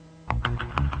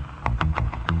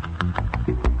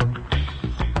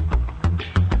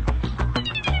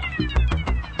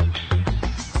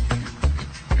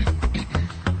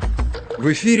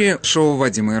В эфире шоу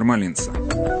Вадима Ярмолинца.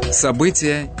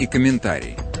 События и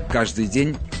комментарии. Каждый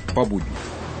день по будням.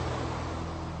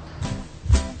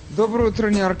 Доброе утро,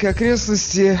 Нью-Йорк и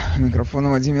окрестности. Микрофон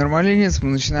Вадим Ярмолинец. Мы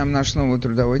начинаем наш новый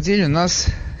трудовой день. У нас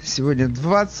сегодня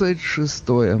 26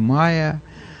 мая.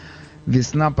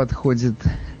 Весна подходит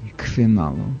к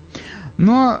финалу.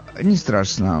 Но не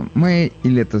страшно. Мы и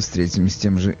лето встретим с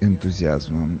тем же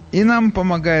энтузиазмом. И нам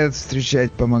помогает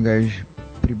встречать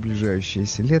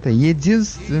приближающееся лето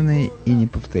единственный и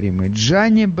неповторимый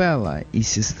Джанни Белла и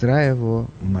сестра его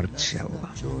Марчелла.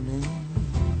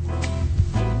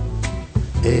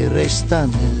 E resta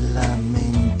nella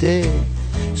mente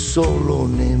solo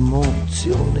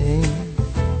un'emozione,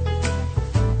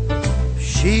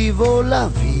 scivola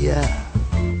via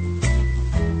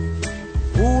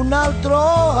un altro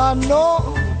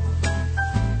anno,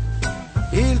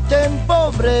 il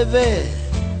tempo breve,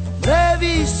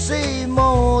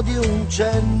 brevissimo di un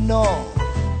cenno.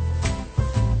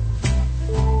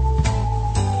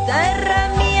 Terra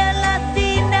mia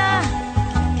latina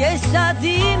che sa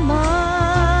di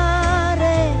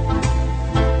mare,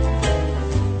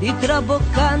 di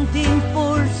traboccanti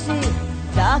impulsi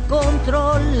da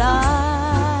controllare.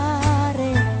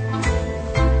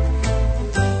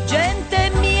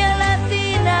 Gente mia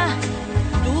latina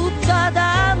tutta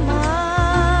da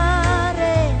amare,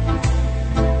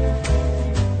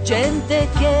 gente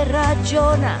che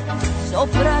ragiona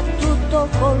soprattutto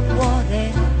col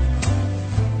cuore.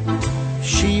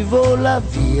 Scivola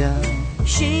via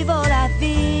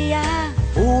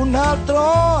un altro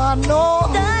anno,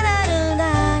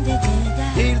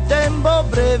 il tempo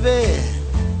breve,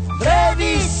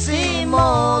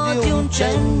 brevissimo di un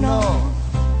cenno.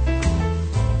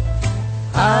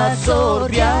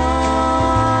 Assorbiamo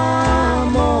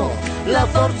la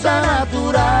forza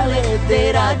naturale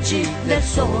dei raggi del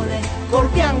sole, col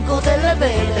bianco delle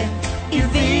vele, il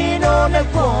vino nel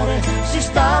cuore, si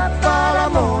stappa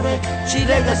l'amore, ci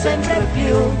lega sempre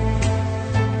più.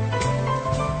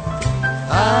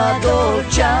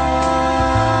 Addolciamo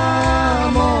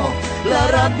la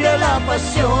rabbia e la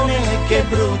passione che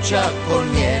brucia col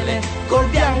miele, col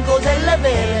bianco delle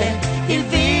vele, il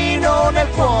vino nel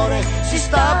cuore, si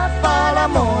stappa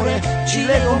l'amore, ci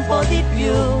lega un po' di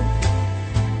più.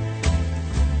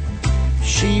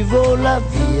 Scivola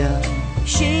via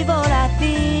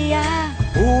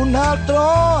un altro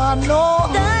anno,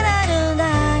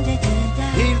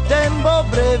 il tempo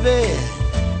breve,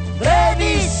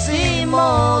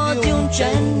 brevissimo di un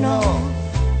cenno.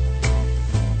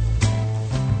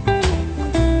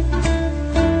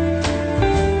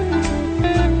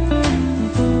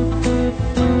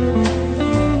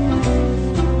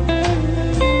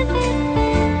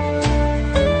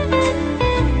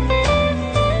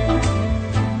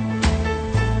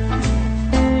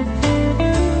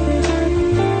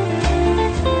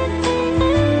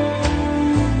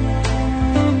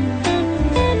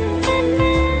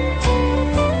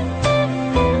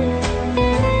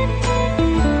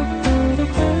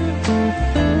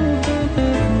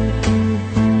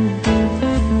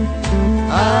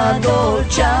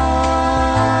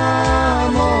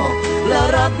 La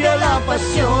rabbia e la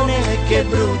passione che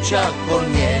brucia col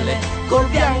miele, col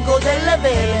bianco delle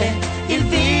vele, il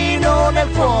vino nel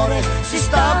cuore, si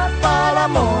stappa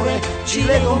l'amore, ci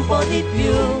lega un po' di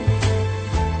più.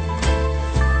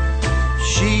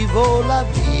 Scivola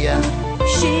via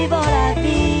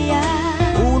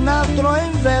un altro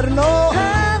inverno,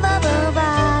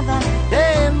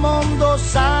 e il mondo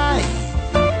sai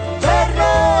per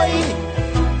noi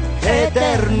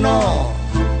eterno.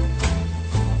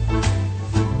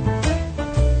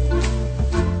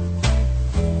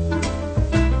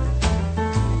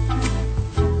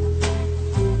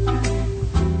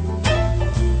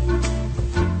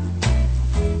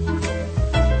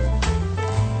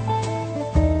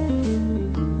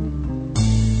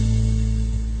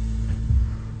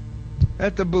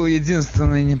 Это был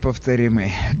единственный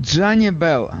неповторимый Джанни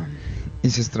Белла и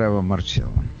сестра его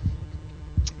Марчелла.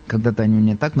 Когда-то они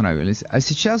мне так нравились, а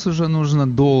сейчас уже нужно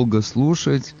долго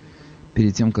слушать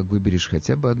перед тем, как выберешь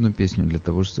хотя бы одну песню для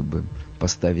того, чтобы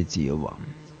поставить ее вам,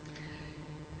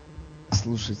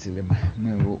 слушателям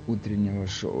моего утреннего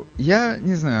шоу. Я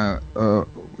не знаю,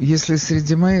 если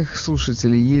среди моих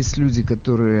слушателей есть люди,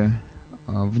 которые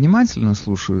внимательно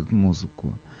слушают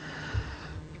музыку,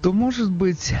 то, может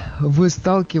быть, вы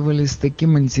сталкивались с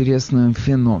таким интересным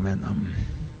феноменом.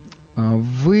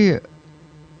 Вы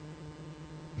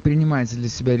принимаете для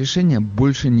себя решение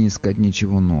больше не искать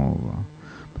ничего нового,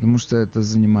 потому что это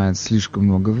занимает слишком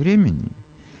много времени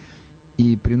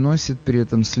и приносит при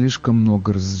этом слишком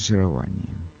много разочарований.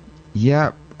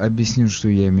 Я объясню, что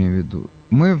я имею в виду.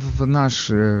 Мы в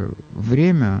наше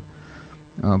время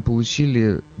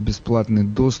получили бесплатный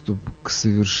доступ к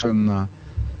совершенно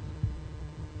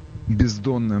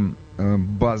бездонным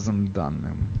базам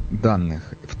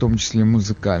данных, в том числе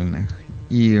музыкальных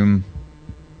или,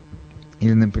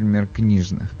 например,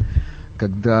 книжных.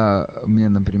 Когда мне,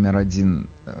 например, один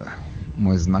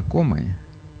мой знакомый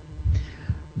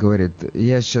говорит,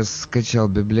 я сейчас скачал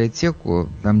библиотеку,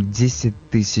 там 10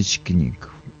 тысяч книг.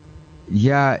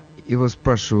 Я его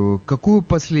спрашиваю, какую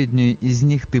последнюю из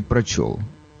них ты прочел?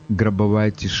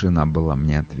 Гробовая тишина была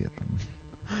мне ответом.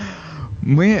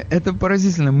 Это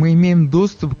поразительно, мы имеем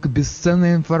доступ к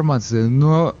бесценной информации,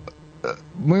 но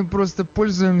мы просто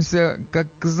пользуемся, как,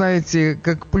 знаете,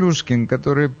 как Плюшкин,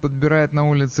 который подбирает на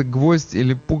улице гвоздь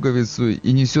или пуговицу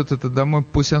и несет это домой,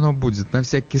 пусть оно будет, на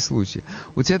всякий случай.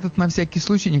 У тебя этот на всякий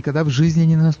случай никогда в жизни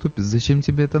не наступит. Зачем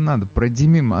тебе это надо? Пройди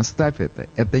мимо, оставь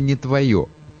это не твое.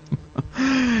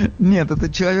 Нет, это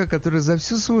человек, который за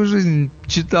всю свою жизнь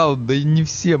читал, да и не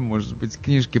все, может быть,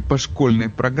 книжки по школьной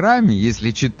программе,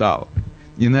 если читал.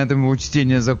 И на этом его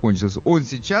чтение закончилось. Он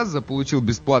сейчас заполучил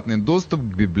бесплатный доступ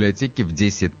к библиотеке в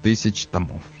 10 тысяч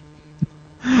томов,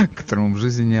 которую он в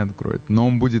жизни не откроет. Но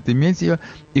он будет иметь ее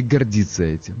и гордиться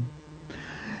этим.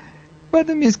 В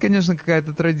этом есть, конечно,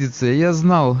 какая-то традиция. Я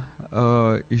знал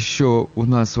еще у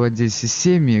нас в Одессе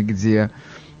семьи, где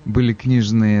были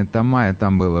книжные тома, и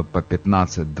там было по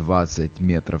 15-20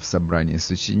 метров собраний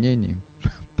сочинений,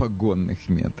 погонных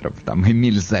метров. Там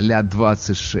Эмиль Золя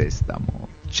 26 томов,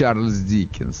 Чарльз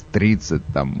Диккенс 30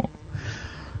 томов.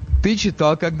 Ты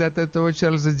читал когда-то этого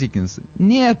Чарльза Диккенса?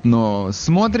 Нет, но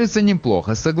смотрится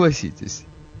неплохо, согласитесь.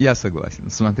 Я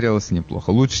согласен, смотрелось неплохо,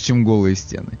 лучше, чем «Голые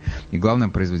стены». И главное,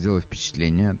 производило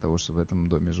впечатление от того, что в этом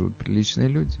доме живут приличные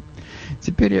люди.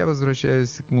 Теперь я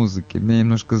возвращаюсь к музыке. Меня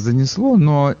немножко занесло,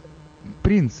 но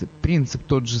принцип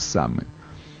тот же самый.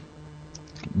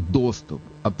 Доступ,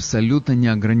 абсолютно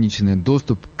неограниченный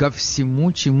доступ ко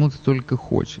всему, чему ты только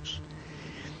хочешь.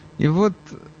 И вот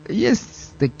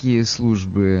есть такие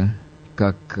службы,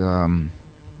 как,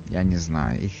 я не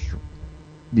знаю,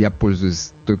 я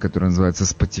пользуюсь той, которая называется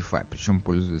Spotify, причем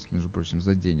пользуюсь, между прочим,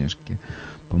 за денежки.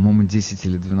 По-моему, 10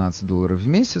 или 12 долларов в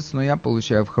месяц, но я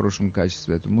получаю в хорошем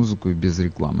качестве эту музыку и без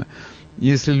рекламы.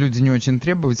 Если люди не очень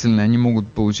требовательные, они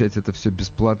могут получать это все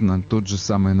бесплатно, тот же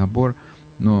самый набор,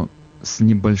 но с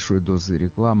небольшой дозой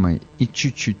рекламы и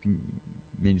чуть-чуть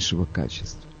меньшего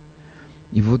качества.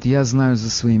 И вот я знаю за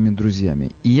своими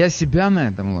друзьями. И я себя на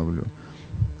этом ловлю.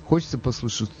 Хочется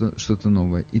послушать что-то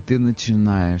новое, и ты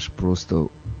начинаешь просто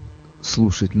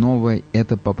слушать новое.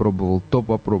 Это попробовал, то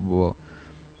попробовал.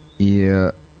 И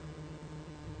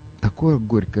такое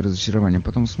горькое разочарование.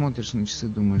 Потом смотришь на часы и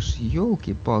думаешь,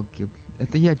 елки-палки,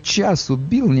 это я час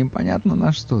убил непонятно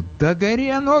на что. Да гори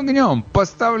оно огнем,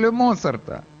 поставлю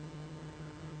Моцарта.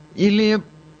 Или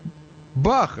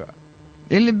Баха.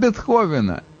 Или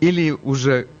Бетховена. Или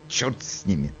уже, черт с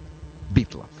ними,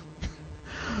 Битлов.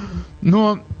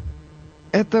 Но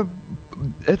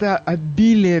это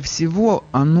обилие всего,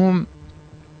 оно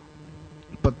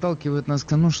подталкивает нас к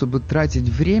тому, чтобы тратить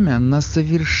время на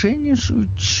совершеннейшую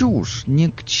чушь,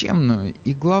 никчемную.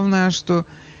 И главное, что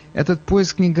этот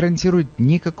поиск не гарантирует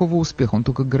никакого успеха, он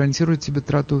только гарантирует тебе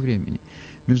трату времени.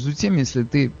 Между тем, если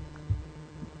ты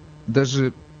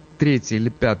даже 3-й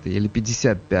или 5-й или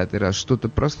 55-й раз что-то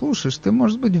прослушаешь, ты,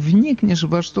 может быть, вникнешь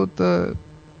во что-то,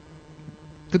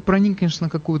 ты проникнешь на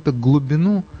какую-то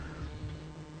глубину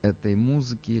этой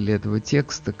музыки или этого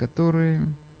текста, который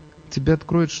тебе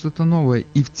откроет что-то новое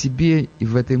и в тебе, и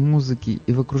в этой музыке,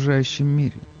 и в окружающем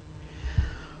мире.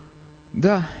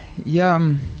 Да, я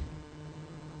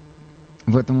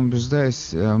в этом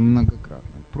убеждаюсь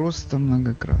многократно, просто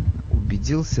многократно.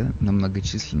 Убедился на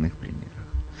многочисленных примерах.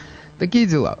 Такие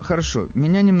дела. Хорошо,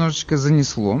 меня немножечко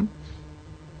занесло.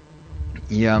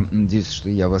 Я надеюсь, что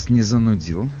я вас не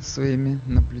занудил своими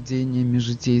наблюдениями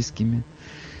житейскими.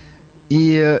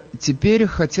 И теперь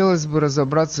хотелось бы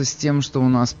разобраться с тем, что у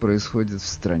нас происходит в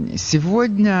стране.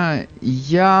 Сегодня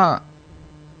я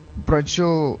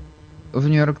прочел в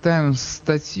Нью-Йорк Таймс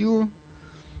статью,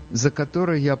 за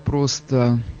которой я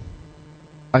просто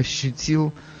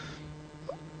ощутил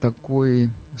такой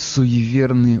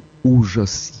суеверный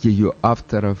ужас ее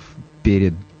авторов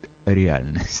перед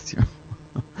реальностью.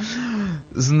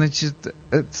 Значит,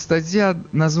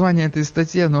 название этой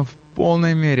статьи, оно в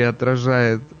полной мере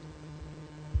отражает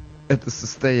это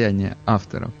состояние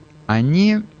авторов.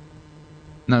 Они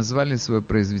назвали свое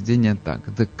произведение так: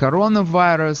 The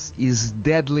coronavirus is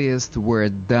deadliest where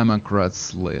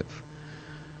Democrats live.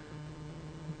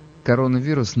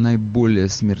 Коронавирус наиболее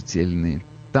смертельный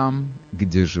там,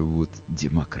 где живут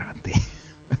демократы.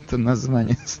 это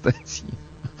название статьи.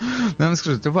 Но я вам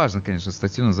скажу, это важно, конечно,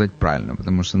 статью назвать правильно,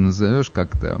 потому что назовешь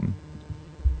как-то,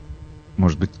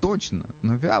 может быть, точно,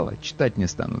 но вяло, читать не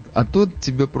станут. А тут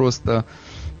тебе просто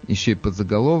еще и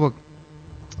подзаголовок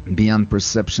Beyond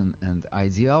perception and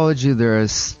ideology, there are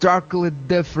starkly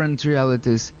different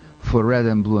realities for red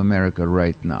and blue America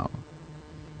right now.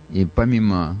 И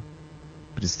помимо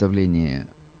представления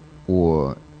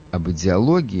об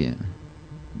идеологии,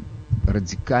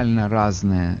 радикально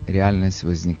разная реальность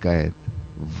возникает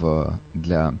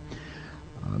для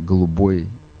голубой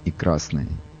и красной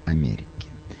Америки.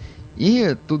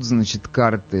 И тут, значит,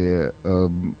 карты,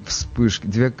 вспышки,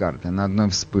 две карты. На одной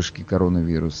вспышке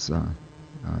коронавируса,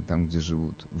 там, где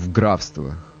живут, в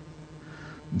графствах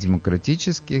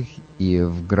демократических и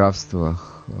в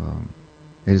графствах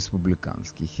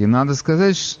республиканских. И надо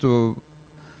сказать, что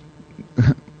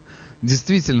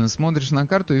действительно смотришь на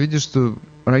карту и видишь, что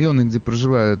районы, где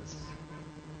проживают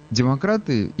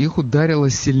демократы, их ударило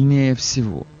сильнее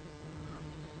всего.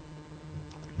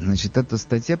 Значит, эта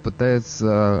статья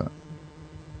пытается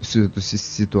всю эту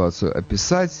ситуацию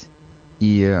описать,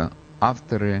 и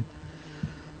авторы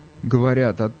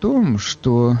говорят о том,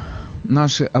 что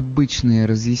наши обычные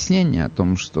разъяснения о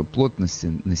том, что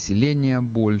плотности населения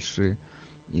больше,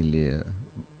 или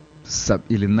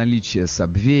наличие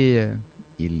сабвея,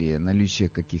 или наличие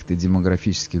каких-то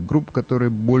демографических групп, которые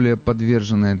более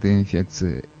подвержены этой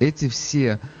инфекции, эти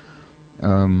все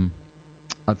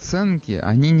оценки,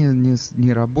 они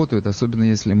не работают, особенно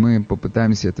если мы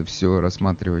попытаемся это все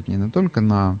рассматривать не только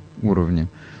на уровне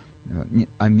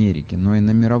Америки, но и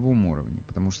на мировом уровне.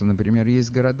 Потому что, например,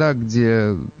 есть города,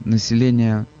 где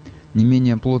население не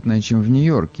менее плотное, чем в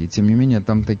Нью-Йорке, и тем не менее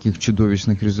там таких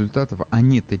чудовищных результатов,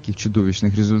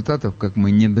 как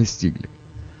мы, не достигли.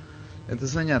 Это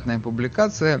занятная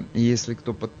публикация, и если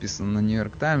кто подписан на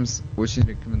Нью-Йорк Таймс, очень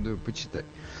рекомендую почитать.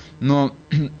 Но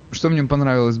что мне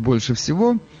понравилось больше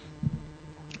всего,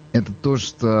 это то,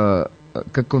 что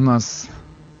как у нас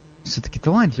все-таки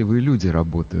талантливые люди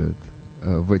работают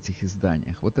в этих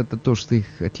изданиях. Вот это то, что их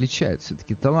отличает.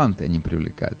 Все-таки таланты они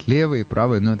привлекают. Левые,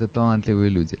 правые, но это талантливые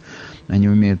люди. Они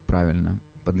умеют правильно,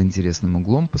 под интересным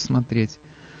углом посмотреть.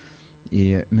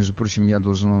 И, между прочим, я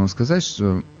должен вам сказать,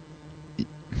 что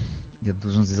я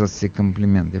должен сделать себе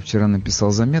комплимент. Я вчера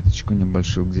написал заметочку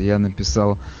небольшую, где я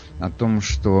написал о том,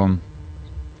 что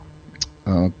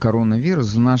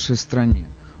коронавирус в нашей стране,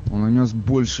 он унес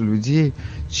больше людей,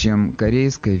 чем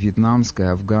корейская,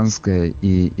 вьетнамская, афганская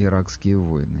и иракские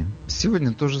войны.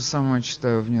 Сегодня то же самое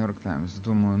читаю в Нью-Йорк Таймс.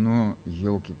 Думаю,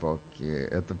 елки-палки,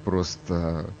 это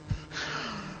просто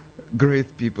great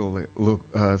people look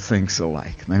things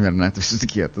alike. Наверное, это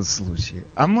все-таки этот случай.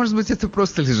 А может быть, это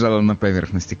просто лежало на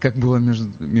поверхности. Как было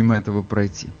мимо этого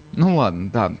пройти? Ну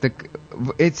ладно, да. Так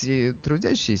эти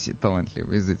трудящиеся,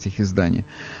 талантливые из этих изданий,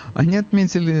 они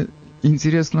отметили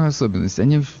интересную особенность.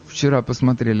 Они вчера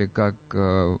посмотрели, как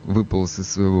выполз из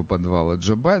своего подвала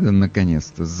Джо Байден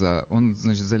наконец-то. Он,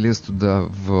 значит, залез туда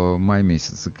в мае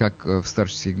месяце. Как в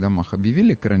старческих домах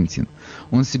объявили карантин,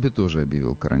 он себе тоже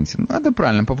объявил карантин. Ну, это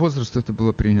правильно. По возрасту это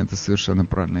было принято совершенно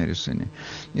правильное решение.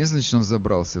 И, значит, он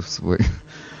забрался в свой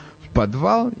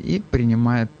подвал и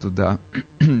принимает туда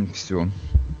все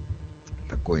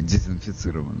такое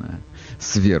дезинфицированное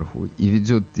сверху, и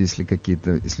ведет, если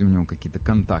у него какие-то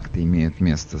контакты имеют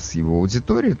место с его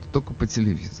аудиторией, то только по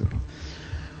телевизору.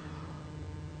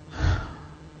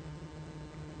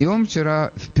 И он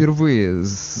вчера впервые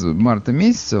с марта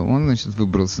месяца, он, значит,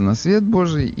 выбрался на свет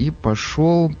Божий и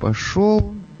пошел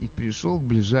и пришел к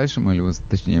ближайшему, или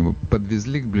точнее его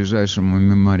подвезли к ближайшему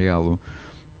мемориалу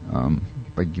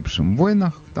погибшим в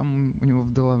войнах, там у него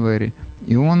в Делавере.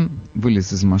 И он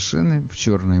вылез из машины в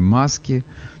черной маске,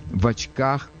 в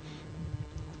очках.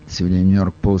 Сегодня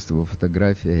Нью-Йорк Пост, его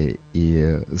фотография,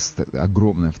 и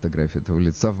огромная фотография этого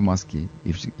лица в маске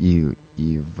и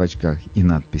в очках, и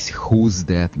надпись «Who's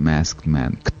that masked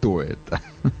man?» Кто это?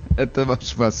 Это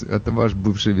ваш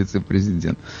бывший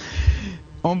вице-президент.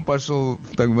 Он пошел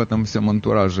в этом всем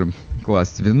антураже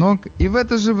класть венок, и в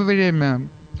это же время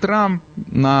Трамп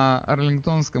на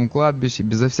Арлингтонском кладбище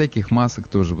безо всяких масок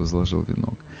тоже возложил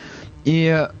венок.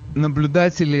 И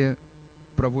наблюдатели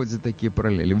проводят такие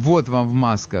параллели. Вот вам в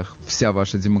масках вся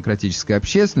ваша демократическая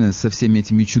общественность со всеми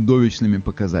этими чудовищными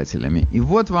показателями. И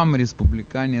вот вам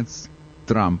республиканец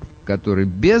Трамп, который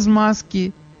без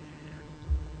маски,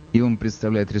 и он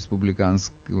представляет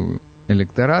республиканский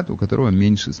электорат, у которого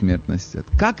меньше смертности.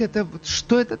 Как это,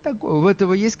 что это такое? У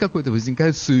этого есть какой-то,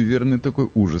 возникает суеверный такой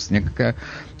ужас. Некая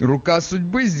рука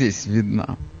судьбы здесь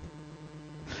видна.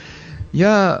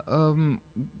 Я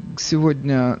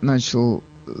сегодня начал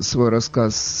свой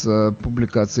рассказ с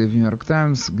публикацией в Нью-Йорк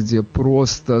Таймс, где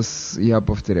просто, я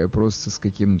повторяю, просто с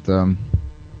каким-то,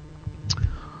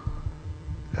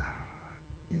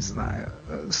 не знаю,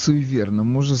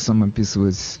 суеверным ужасом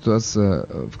описывается ситуация,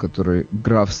 в которой в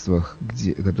графствах,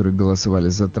 которые голосовали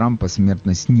за Трампа,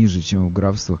 смертность ниже, чем в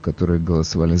графствах, которые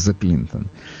голосовали за Клинтон.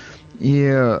 И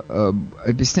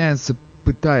объясняется,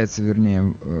 пытается,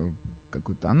 вернее,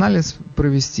 какой-то анализ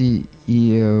провести,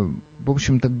 и, в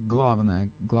общем-то,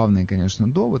 главный,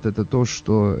 конечно, довод — это то,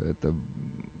 что это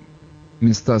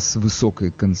места с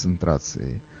высокой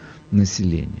концентрацией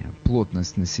населения.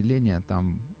 Плотность населения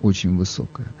там очень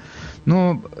высокая.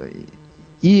 Но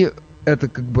и это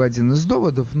как бы один из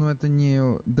доводов, но это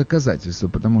не доказательство,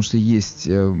 потому что есть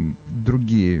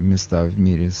другие места в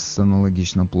мире с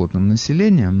аналогично плотным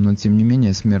населением, но тем не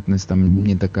менее смертность там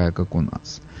не такая, как у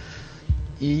нас.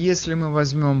 И если мы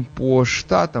возьмем по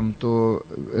штатам, то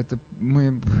это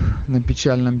мы на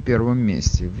печальном первом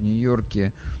месте. В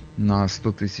Нью-Йорке на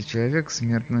 100 тысяч человек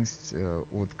смертность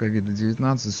от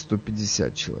COVID-19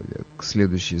 150 человек.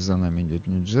 Следующий за нами идет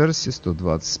Нью-Джерси,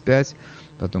 125,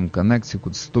 потом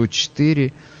Коннектикут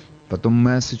 104, потом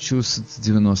Массачусетс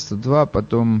 92,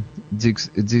 потом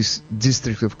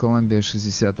District of Columbia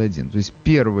 61. То есть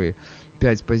первые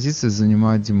 5 позиций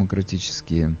занимают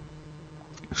демократические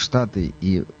штаты,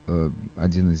 и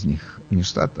один из них не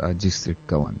штат, а District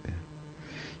Columbia.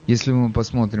 Если мы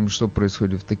посмотрим, что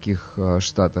происходит в таких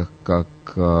штатах, как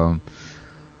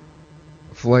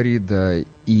Флорида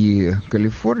и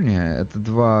Калифорния, это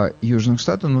 2 южных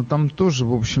штата, но там тоже,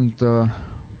 в общем-то,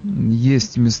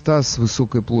 есть места с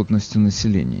высокой плотностью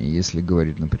населения. Если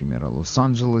говорить, например, о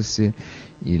Лос-Анджелесе,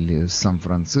 или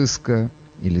Сан-Франциско,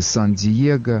 или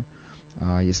Сан-Диего.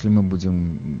 А если мы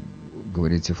будем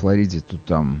говорить о Флориде, то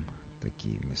там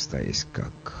такие места есть,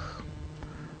 как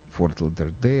Форт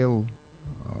Лодердейл,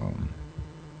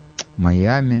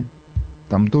 Майами.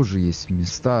 Там тоже есть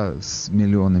места с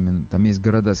миллионами, там есть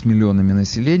города с миллионами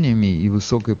населениями и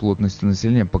высокой плотностью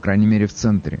населения, по крайней мере, в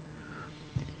центре.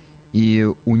 И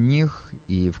у них,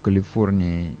 и в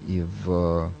Калифорнии, и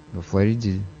во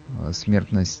Флориде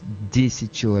смертность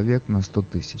 10 человек на 100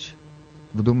 тысяч.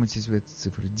 Вдумайтесь в эти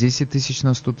цифры. 10 тысяч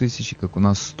на 100 тысяч, как у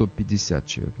нас 150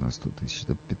 человек на 100 тысяч.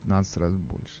 Это 15 раз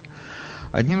больше.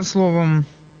 Одним словом,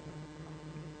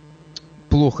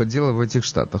 плохо дело в этих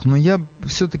штатах. Но я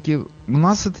все-таки... У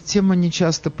нас эта тема не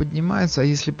часто поднимается, а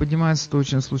если поднимается, то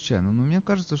очень случайно. Но мне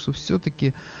кажется, что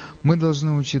все-таки мы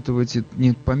должны учитывать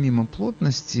не помимо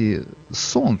плотности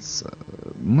солнца.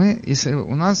 Если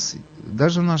у нас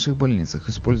даже в наших больницах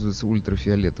используется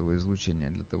ультрафиолетовое излучение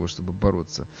для того, чтобы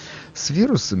бороться с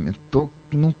вирусами, то,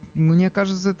 мне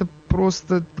кажется, это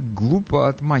просто глупо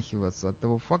отмахиваться от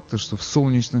того факта, что в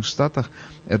солнечных штатах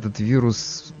этот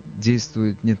вирус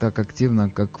действует не так активно,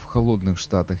 как в холодных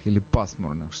штатах или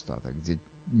пасмурных штатах, где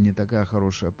не такая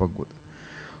хорошая погода.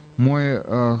 Мой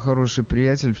хороший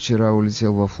приятель вчера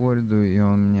улетел во Флориду, и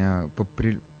он мне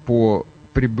по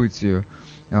прибытию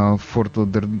в Форт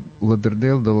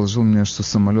Лодердейл доложил мне, что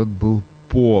самолет был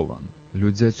полон.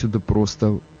 Люди отсюда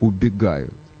просто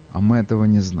убегают, а мы этого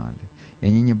не знали. И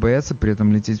они не боятся при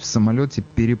этом лететь в самолете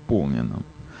переполненном.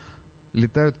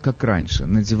 Летают как раньше,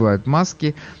 надевают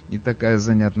маски, и такая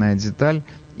занятная деталь,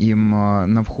 им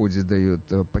на входе дают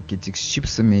пакетик с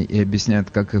чипсами и объясняют,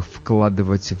 как их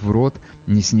вкладывать в рот,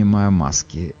 не снимая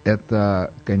маски.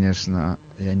 Это, конечно,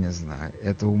 я не знаю,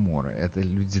 это умора. Это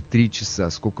люди 3 часа,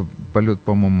 сколько полет,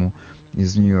 по-моему,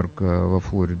 из Нью-Йорка во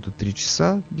Флориду 3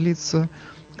 часа длится.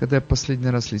 Когда я последний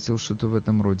раз летел, что-то в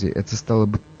этом роде, это стало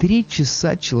бы 3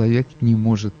 часа человек не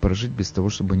может прожить без того,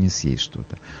 чтобы не съесть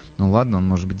что-то. Ну ладно, он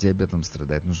может быть диабетом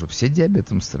страдает, но что, все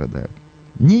диабетом страдают?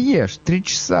 Не ешь 3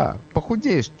 часа,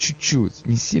 похудеешь чуть-чуть,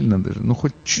 не сильно даже, но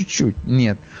хоть чуть-чуть.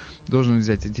 Нет, должен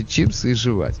взять эти чипсы и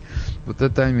жевать. Вот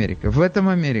это Америка. В этом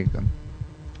Америка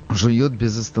жует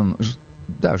без остановки.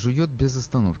 Да, жует без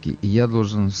остановки. И я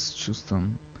должен с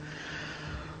чувством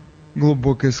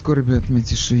глубокой скорби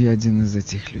отметить, что я один из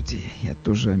этих людей. Я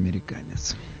тоже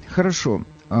американец. Хорошо.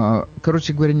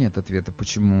 Короче говоря, нет ответа,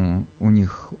 почему у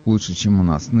них лучше, чем у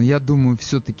нас. Но я думаю,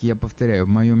 все-таки, я повторяю,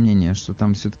 мое мнение, что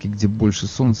там все-таки, где больше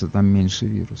солнца, там меньше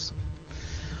вирусов.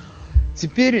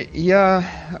 Теперь я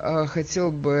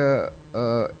хотел бы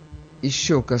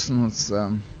еще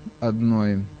коснуться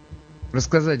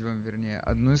рассказать вам, вернее,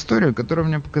 одну историю, которая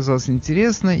мне показалась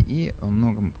интересной и во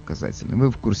многом показательной.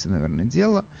 Вы в курсе, наверное,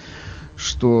 дела,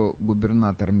 что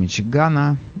губернатор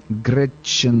Мичигана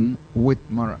Гретчен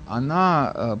Уитмар,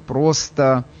 она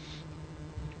просто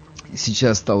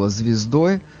сейчас стала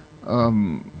звездой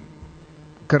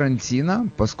карантина,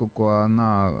 поскольку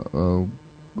она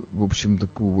в общем,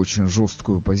 такую очень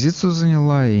жесткую позицию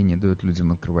заняла и не дает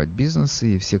людям открывать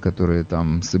бизнесы. И все, которые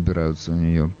там собираются у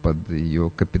нее под ее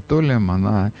Капитолием,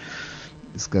 она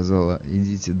сказала: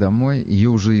 идите домой. Ее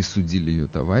уже и судили ее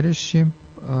товарищи,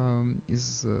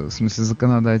 в смысле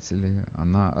законодатели.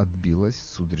 Она отбилась.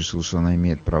 Суд решил, что она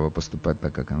имеет право поступать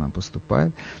так, как она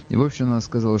поступает. И, в общем, она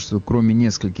сказала, что кроме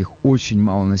нескольких очень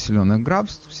малонаселенных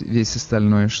графств, весь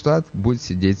остальной штат будет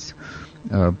сидеть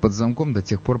под замком до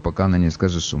тех пор, пока она не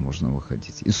скажет, что можно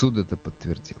выходить. И суд это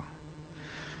подтвердил.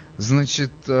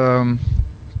 Значит,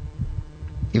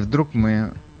 и вдруг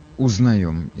мы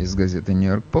узнаем из газеты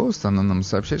 «Нью-Йорк Пост», она нам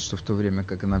сообщает, что в то время,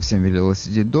 как она всем велела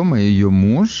сидеть дома, ее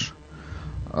муж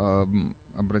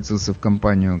обратился в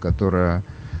компанию, которая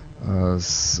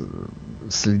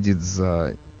следит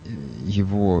за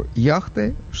его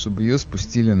яхтой, чтобы ее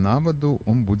спустили на воду,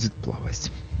 он будет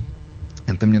плавать.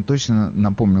 Это мне точно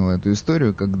напомнило эту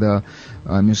историю, когда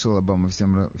Мишель Обама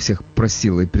всех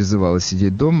просила и призывала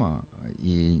сидеть дома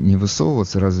и не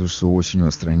высовываться, разве что очень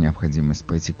острая необходимость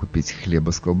пойти купить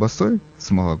хлеба с колбасой,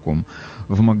 с молоком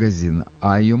в магазин,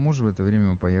 а ее муж в это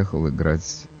время поехал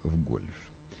играть в гольф.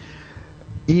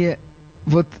 И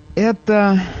вот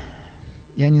это,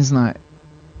 я не знаю,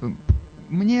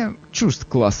 мне чужд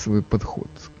классовый подход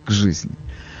к жизни.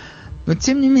 Но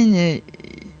тем не менее,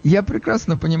 я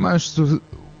прекрасно понимаю, что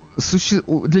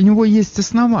для него есть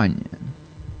основания.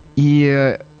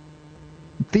 И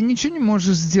ты ничего не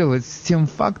можешь сделать с тем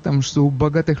фактом, что у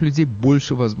богатых людей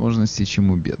больше возможностей, чем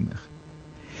у бедных.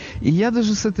 И я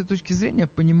даже с этой точки зрения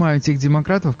понимаю тех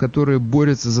демократов, которые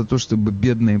борются за то, чтобы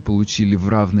бедные получили в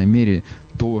равной мере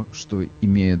то, что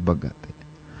имеют богатые.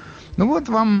 Ну вот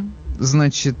вам,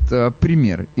 значит,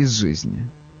 пример из жизни.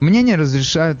 Мне не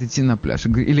разрешают идти на пляж.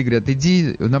 Или говорят: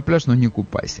 иди на пляж, но не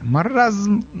купайся.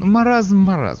 Маразм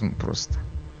просто.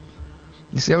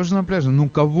 Если я уже на пляже,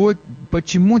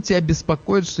 почему тебя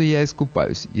беспокоит, что я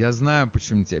искупаюсь? Я знаю,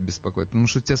 почему тебя беспокоит. Потому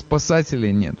что у тебя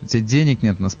спасателей нет, у тебя денег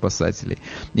нет на спасателей.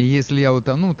 И если я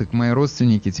утону, так мои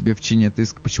родственники тебе вчинят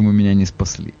иск, почему меня не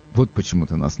спасли. Вот почему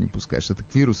ты нас не пускаешь. Это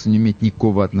к вирусу не имеет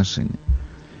никакого отношения.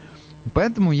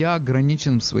 Поэтому я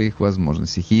ограничен в своих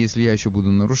возможностях. И если я еще буду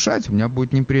нарушать, у меня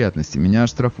будут неприятности, меня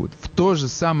оштрафуют. В то же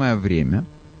самое время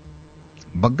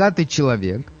богатый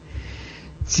человек,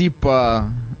 типа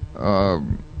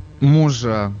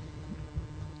мужа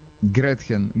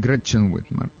Гретчен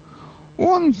Уитмер,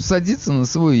 он садится на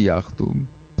свою яхту,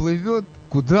 плывет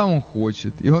куда он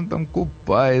хочет, и он там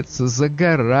купается,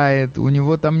 загорает, у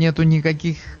него там нету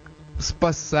никаких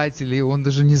спасателей, он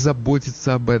даже не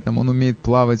заботится об этом, он умеет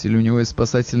плавать, или у него есть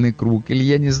спасательный круг, или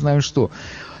я не знаю что.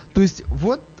 То есть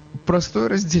вот простое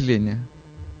разделение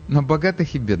на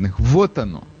богатых и бедных. Вот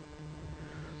оно.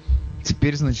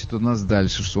 Теперь, значит, у нас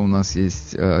дальше, что у нас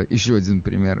есть еще один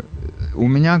пример. У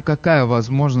меня какая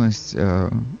возможность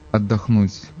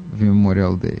отдохнуть в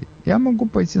Memorial Day? Я могу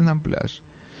пойти на пляж.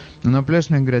 Но на пляж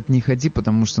мне говорят: не ходи,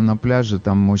 потому что на пляже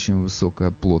там очень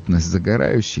высокая плотность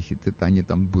загорающих, и они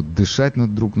там будут дышать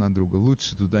друг на друга.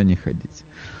 Лучше туда не ходить.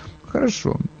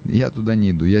 Хорошо, я туда не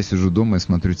иду. Я сижу дома и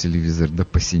смотрю телевизор до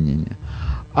посинения.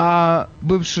 А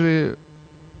бывший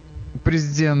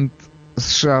президент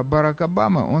США Барак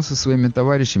Обама, он со своими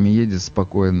товарищами едет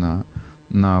спокойно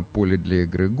на поле для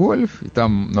игры гольф, и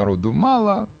там народу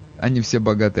мало, они все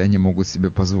богатые, они могут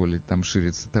себе позволить там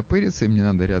шириться, топыриться, им не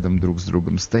надо рядом друг с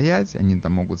другом стоять, они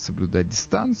там могут соблюдать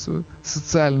дистанцию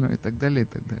социальную и так далее, и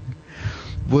так далее.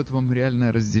 Вот вам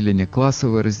реальное разделение,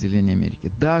 классовое разделение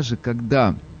Америки. Даже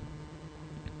когда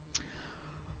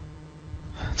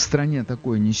в стране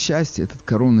такое несчастье, этот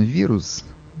коронавирус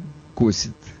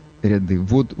косит ряды.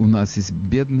 Вот у нас есть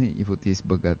бедные, и вот есть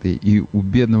богатые. И у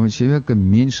бедного человека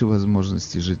меньше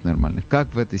возможностей жить нормально.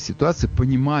 Как в этой ситуации,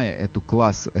 понимая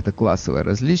это классовое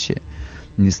различие,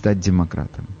 не стать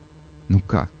демократом? Ну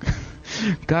как?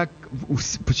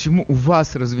 Почему у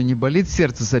вас разве не болит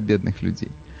сердце за бедных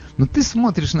людей? Но ты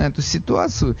смотришь на эту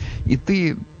ситуацию, и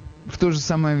ты в то же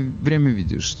самое время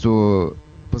видишь, что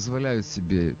позволяют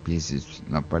себе ездить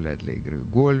на поля для игры в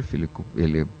гольф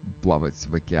или плавать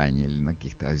в океане или на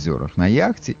каких-то озерах на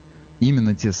яхте.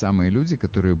 Именно те самые люди,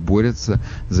 которые борются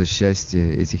за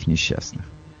счастье этих несчастных.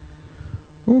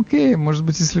 Окей, может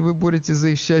быть, если вы боретесь за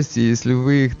их счастье, если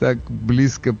вы их так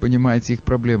близко понимаете, их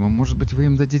проблемы, может быть, вы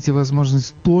им дадите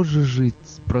возможность тоже жить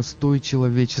простой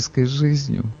человеческой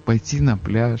жизнью, пойти на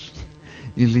пляж,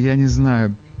 или, я не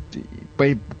знаю,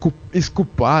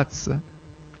 искупаться,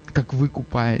 как вы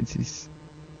купаетесь.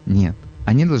 Нет.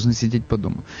 Они должны сидеть по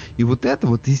дому. И вот это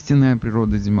вот истинная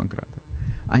природа демократов.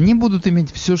 Они будут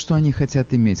иметь все, что они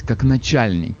хотят иметь, как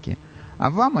начальники. А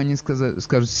вам они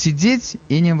скажут сидеть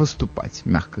и не выступать,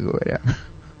 мягко говоря.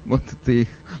 Вот это их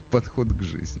подход к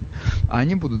жизни. А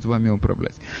они будут вами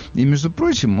управлять. И, между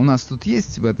прочим, у нас тут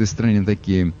есть в этой стране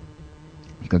такие,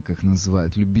 как их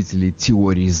называют, любители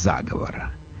теории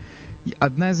заговора. И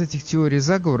одна из этих теорий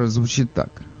заговора звучит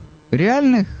так.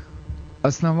 Реальных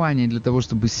оснований для того,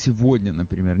 чтобы сегодня,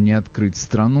 например, не открыть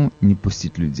страну, не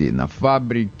пустить людей на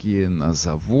фабрики, на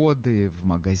заводы, в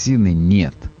магазины,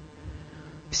 нет.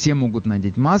 Все могут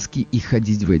надеть маски и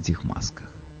ходить в этих масках.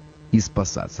 И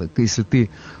спасаться. Если ты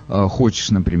хочешь,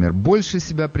 например, больше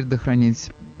себя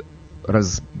предохранить,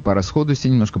 порасходуйся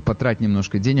немножко, потрать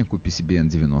немножко денег, купи себе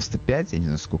N95, я не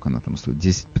знаю, сколько она там стоит,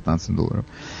 $10-15.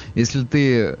 Если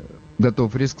ты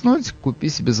готов рискнуть, купи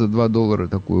себе за $2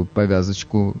 такую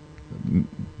повязочку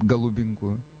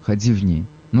голубенькую, ходи в ней.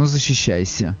 Но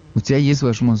защищайся. У тебя есть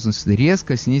возможность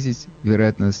резко снизить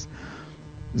вероятность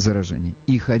заражения.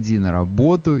 И ходи на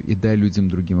работу, и дай людям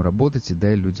другим работать, и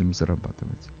дай людям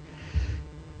зарабатывать.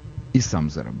 И сам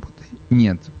заработай.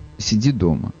 Нет, сиди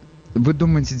дома. Вы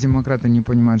думаете, демократы не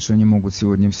понимают, что они могут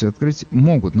сегодня все открыть?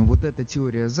 Могут, но вот эта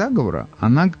теория заговора,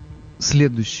 она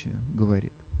следующее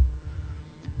говорит.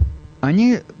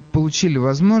 Они получили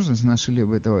возможность, наши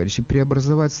левые товарищи,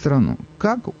 преобразовать страну.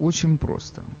 Как? Очень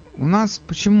просто. У нас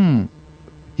почему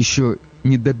еще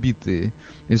недобитые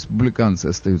республиканцы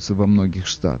остаются во многих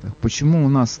штатах? Почему у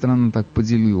нас страна так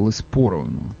поделилась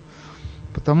поровну?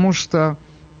 Потому что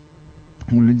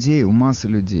у людей, у массы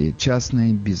людей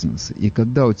частные бизнесы. И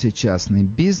когда у тебя частный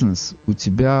бизнес, у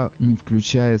тебя не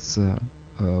включается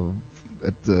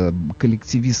это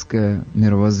коллективистское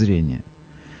мировоззрение.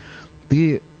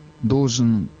 Ты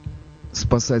должен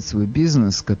спасать свой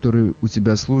бизнес, который у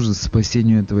тебя служит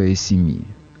спасению твоей семьи.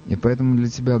 И поэтому для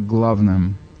тебя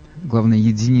главной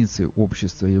единицей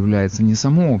общества является не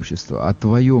само общество, а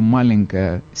твое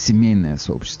маленькое семейное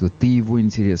сообщество. Ты его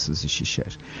интересы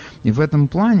защищаешь. И в этом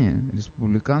плане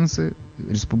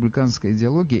республиканская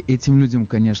идеология этим людям,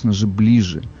 конечно же,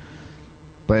 ближе.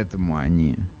 Поэтому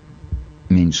они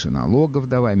меньше налогов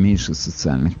давай, меньше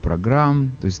социальных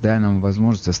программ. То есть дай нам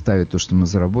возможность оставить то, что мы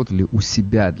заработали, у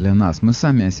себя, для нас. Мы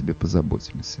сами о себе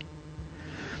позаботимся.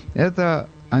 Это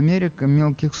Америка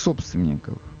мелких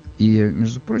собственников. И,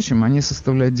 между прочим, они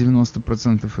составляют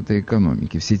 90% этой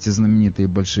экономики. Все эти знаменитые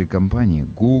большие компании,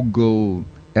 Google,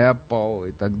 Apple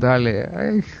и так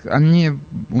далее, они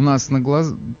у нас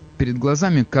перед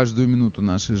глазами каждую минуту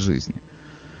нашей жизни.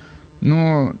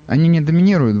 Но они не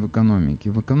доминируют в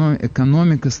экономике.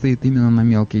 Экономика стоит именно на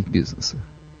мелких бизнесах.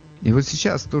 И вот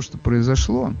сейчас то, что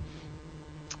произошло,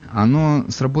 оно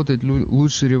сработает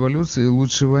лучше революции и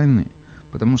лучше войны.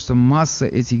 Потому что масса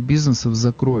этих бизнесов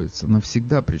закроется.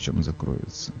 Навсегда причем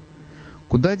закроется.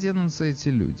 Куда денутся эти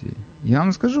люди? Я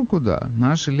вам скажу, куда.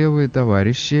 Наши левые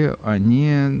товарищи,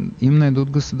 им найдут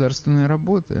государственные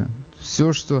работы.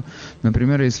 Все, что,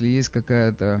 например, если есть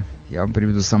какая-то... Я вам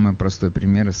приведу самый простой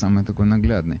пример и самый такой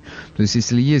наглядный. То есть,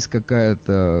 если есть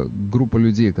какая-то группа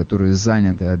людей, которые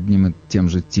заняты одним и тем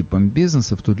же типом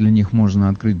бизнесов, то для них можно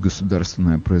открыть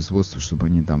государственное производство, чтобы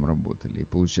они там работали и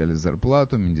получали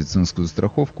зарплату, медицинскую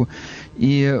страховку.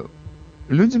 И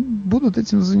люди будут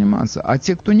этим заниматься. А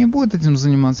те, кто не будет этим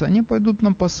заниматься, они пойдут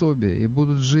на пособие и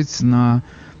будут жить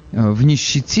в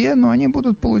нищете, но они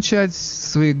будут получать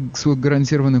свой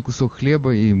гарантированный кусок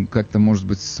хлеба и как-то, может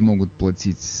быть, смогут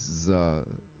платить за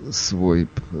свое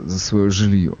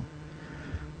жилье.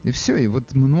 И все. И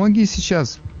вот многие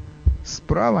сейчас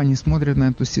справа, они смотрят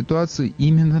на эту ситуацию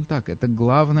именно так. Это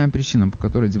главная причина, по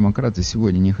которой демократы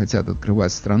сегодня не хотят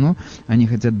открывать страну. Они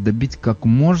хотят добить как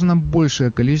можно большее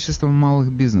количество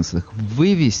малых бизнесов,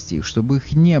 вывести их, чтобы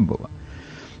их не было.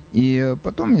 И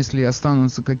потом, если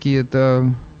останутся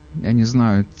какие-то, я не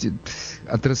знаю,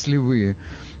 отраслевые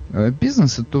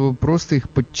бизнесы, то просто их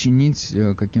подчинить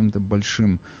каким-то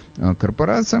большим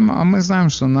корпорациям. А мы знаем,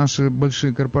 что наши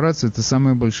большие корпорации — это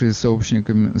самые большие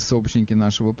сообщники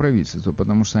нашего правительства,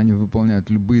 потому что они выполняют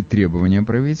любые требования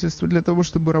правительства для того,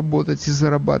 чтобы работать и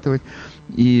зарабатывать.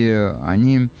 И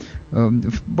они,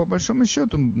 по большому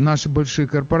счету, наши большие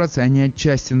корпорации, они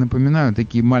отчасти напоминают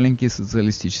такие маленькие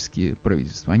социалистические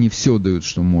правительства. Они все дают,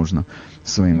 что можно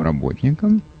своим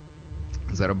работникам,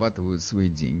 зарабатывают свои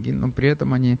деньги, но при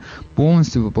этом они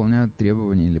полностью выполняют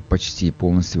требования или почти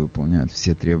полностью выполняют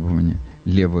все требования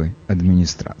левой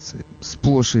администрации.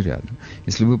 Сплошь и рядом.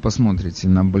 Если вы посмотрите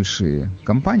на большие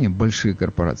компании, большие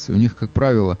корпорации, у них, как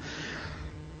правило,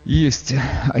 есть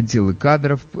отделы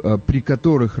кадров, при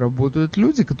которых работают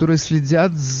люди, которые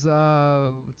следят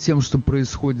за тем, что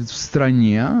происходит в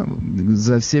стране,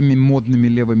 за всеми модными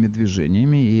левыми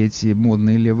движениями. И эти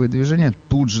модные левые движения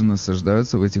тут же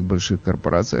насаждаются в этих больших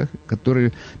корпорациях,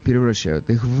 которые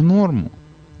превращают их в норму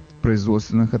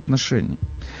производственных отношений.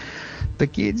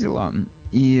 такие дела.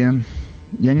 И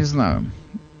я не знаю,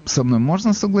 со мной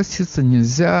можно согласиться,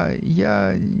 нельзя.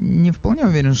 Я не вполне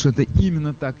уверен, что это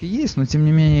именно так и есть, но тем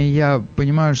не менее я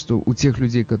понимаю, что у тех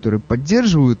людей, которые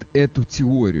поддерживают эту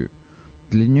теорию,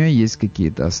 для нее есть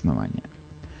какие-то основания.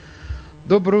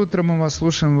 Доброе утро, мы вас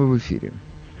слушаем, вы в эфире.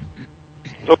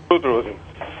 Доброе утро, Вадим.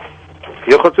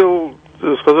 Я хотел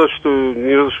сказать, что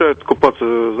не разрешают купаться,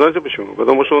 знаете почему?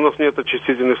 Потому что у нас нет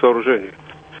очистительных сооружений.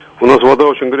 У нас вода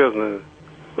очень грязная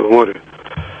в море.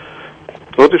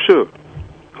 Вот и все.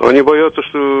 Они боятся,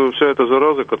 что вся эта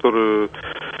зараза, которая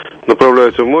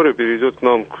направляется в море, перейдет к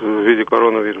нам в виде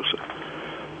коронавируса.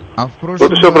 А в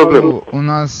прошлом году у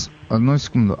нас... Одну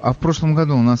секунду. А в прошлом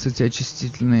году у нас эти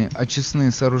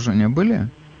очистные сооружения были?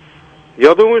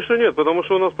 Я думаю, что нет, потому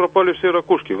что у нас пропали все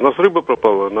ракушки. У нас рыба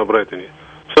пропала на Брайтоне.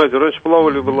 Кстати, раньше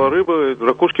плавали, была рыба,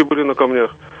 ракушки были на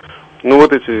камнях. Ну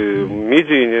вот эти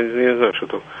мидии, не знаю, что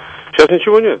там. Сейчас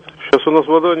ничего нет. Сейчас у нас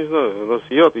вода, не знаю, у нас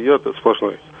яд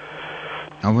сплошной.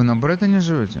 А вы на Брайтоне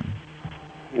живете?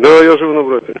 Да, я живу на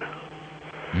Брайтоне.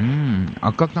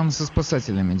 А как там со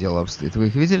спасателями дело обстоит? Вы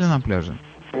их видели на пляже?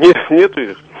 Нет, нету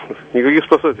их. Никаких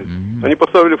спасателей. Они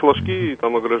поставили флажки,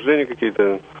 там ограждения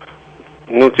какие-то,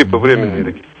 ну, типа временные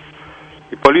такие.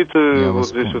 И полиция вот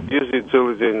здесь вот ездит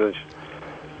целый день, значит,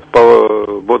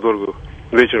 по Бодворгу.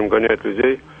 Вечером гоняет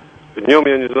людей. Днем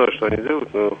я не знаю, что они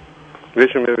делают, но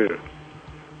вечером я вижу.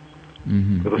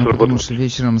 Ну, потому что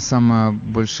вечером самое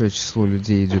большое число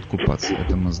людей идет купаться.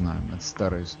 Это мы знаем. Это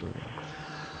старая история.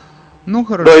 Ну,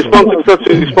 хорошо. Да, испанцы,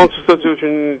 кстати,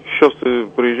 очень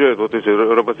часто приезжают, вот эти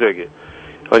работяги.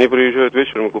 Они приезжают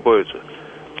вечером и купаются.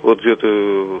 Вот где-то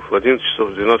в 11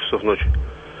 часов, 12 часов ночи.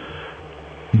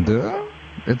 Да?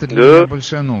 Это для меня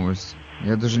большая новость.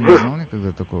 Я даже не знал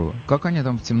никогда такого. Как они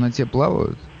там в темноте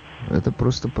плавают? Это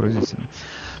просто поразительно.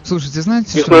 Слушайте,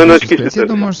 знаете, что я хочу сказать? Я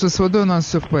думаю, что с водой у нас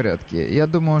все в порядке. Я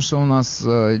думаю, что у нас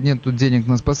нет денег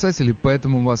на спасателей,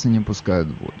 поэтому вас и не пускают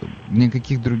в воду.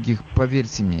 Никаких других,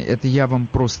 поверьте мне. Это я вам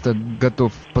просто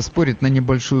готов поспорить на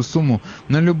небольшую сумму,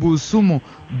 на любую сумму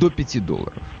до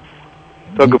 $5.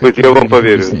 Так и быть, я вам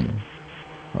поверю.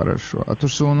 Хорошо. А то,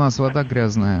 что у нас вода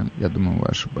грязная, я думаю, вы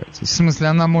ошибаетесь. В смысле,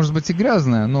 она может быть и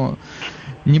грязная, но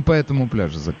не по этому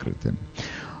пляжу закрытая.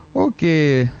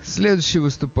 Окей, следующий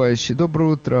выступающий.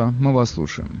 Доброе утро, мы вас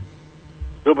слушаем.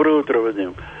 Доброе утро,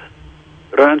 Вадим.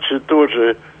 Раньше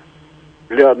тоже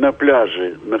на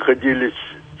пляже находились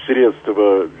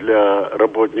средства для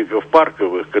работников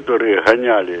парковых, которые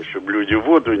гоняли, чтобы люди в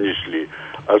воду не шли,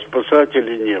 а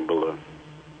спасателей не было.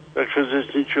 Так что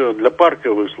здесь ничего. Для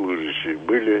парковых служащих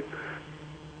были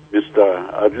места,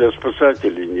 а для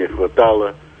спасателей не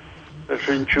хватало.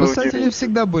 Спасатели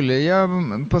всегда были.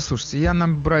 Послушайте, я на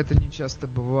Брайтоне часто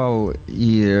бывал,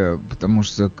 и потому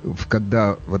что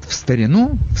когда вот в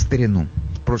старину,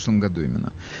 в прошлом году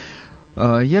именно,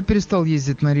 я перестал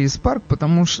ездить на Рейс-парк,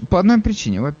 потому что по одной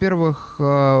причине. Во-первых,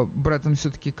 Брайтон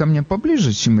все-таки ко мне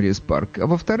поближе, чем Рейс-парк, а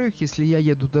во-вторых, если я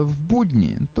еду туда в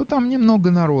будни, то там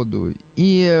немного народу,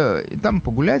 и там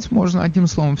погулять можно, одним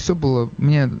словом, все было,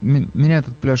 меня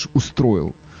этот пляж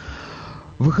устроил.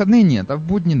 В выходные нет, а в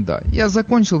будни да. Я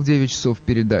закончил в 9 часов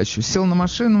передачу, сел на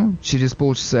машину, через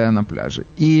полчаса я на пляже.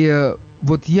 И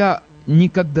вот я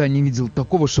никогда не видел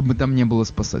такого, чтобы там не было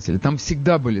спасателей. Там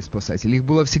всегда были спасатели, их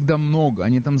было всегда много.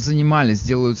 Они там занимались,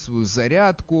 делают свою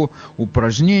зарядку,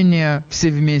 упражнения, все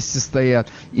вместе стоят.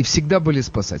 И всегда были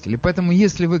спасатели. Поэтому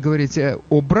если вы говорите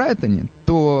о Брайтоне,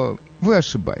 то вы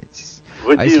ошибаетесь.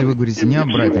 Вадим, а если вы говорите не о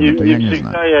Брайтоне, то я не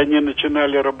знаю. Всегда они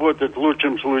начинали работать в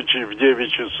лучшем случае в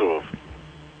 9 часов.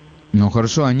 Ну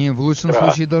хорошо, они в лучшем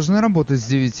случае должны работать с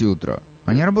 9 утра.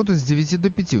 Они работают с 9 до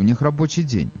 5, у них рабочий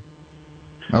день.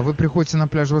 А вы приходите на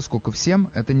пляж во сколько? В 7?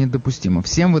 Это недопустимо. В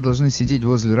 7 вы должны сидеть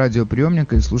возле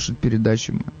радиоприемника и слушать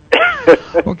передачу.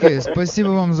 Окей, спасибо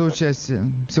вам за участие.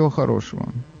 Всего хорошего.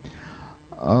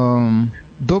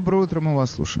 Доброе утро, мы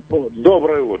вас слушаем.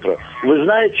 Доброе утро. Вы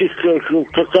знаете,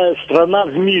 какая страна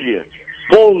в мире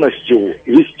полностью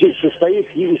состоит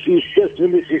из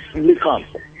естественных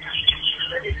республиканцев?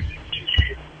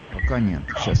 Пока нет,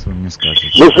 сейчас вы мне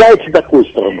скажете. Вы знаете такую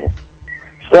страну?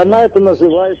 Страна эта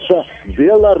называется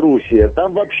Белоруссия.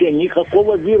 Там вообще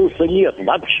никакого вируса нет.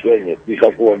 Вообще нет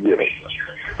никакого вируса.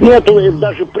 Нету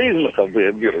даже признаков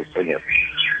вируса нет.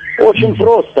 Очень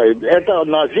просто. Это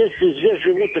здесь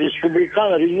живут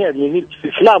республиканцы, не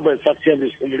слабые совсем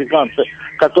республиканцы,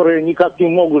 которые никак не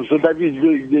могут задавить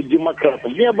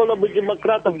демократов. Не было бы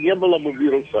демократов, не было бы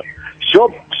вируса. Все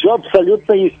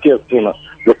абсолютно естественно.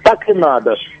 Вот так и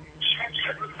надо.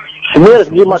 Смерть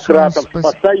демократов,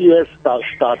 спасая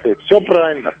Штаты. Все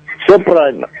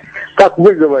правильно. Как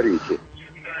вы говорите.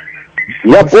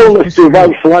 Я полностью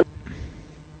вам с вами...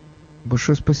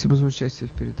 Большое спасибо за участие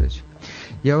в передаче.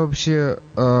 Я вообще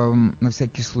на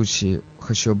всякий случай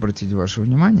хочу обратить ваше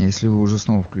внимание, если вы уже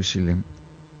снова включили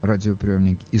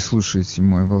радиоприемник и слушаете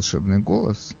мой волшебный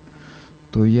голос,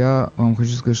 то я вам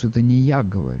хочу сказать, что это не я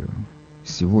говорю.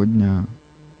 Сегодня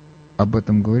об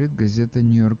этом говорит газета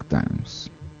 «Нью-Йорк Таймс».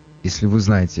 Если вы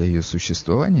знаете о ее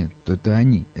существовании, то это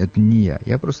они, это не я.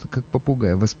 Я просто как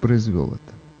попугай воспроизвел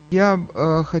это. Я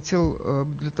хотел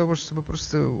для того, чтобы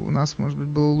просто у нас, может быть,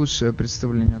 было лучшее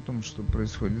представление о том, что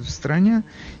происходит в стране,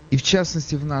 и в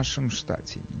частности в нашем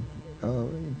штате,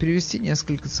 привести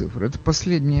несколько цифр. Это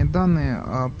последние данные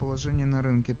о положении на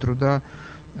рынке труда,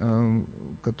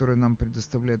 которые нам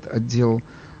предоставляет отдел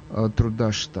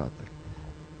труда штата.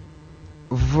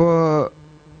 В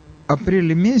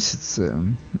апреле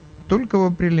месяце, только в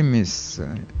апреле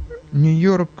месяце,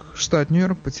 штат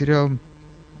Нью-Йорк потерял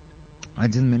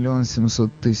 1 миллион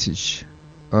 700 тысяч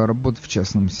работ в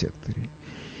частном секторе.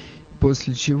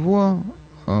 После чего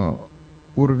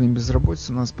уровень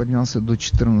безработицы у нас поднялся до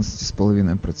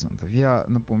 14,5%. Я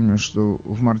напомню, что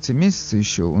в марте месяце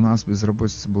еще у нас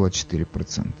безработица была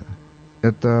 4%.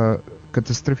 Это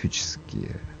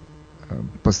катастрофические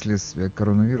последствия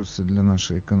коронавируса для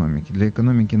нашей экономики, для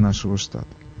экономики нашего штата.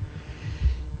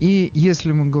 И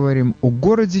если мы говорим о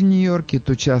городе Нью-Йорке,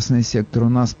 то частный сектор у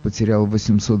нас потерял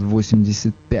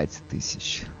 885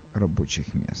 тысяч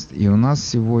рабочих мест. И у нас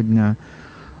сегодня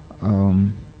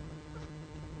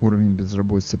уровень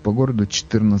безработицы по городу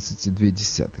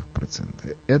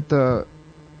 14,2%. Это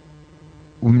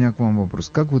у меня к вам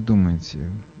вопрос. Как вы думаете,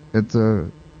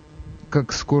 это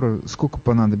сколько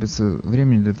понадобится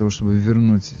времени для того, чтобы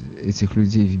вернуть этих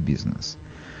людей в бизнес?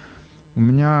 У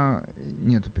меня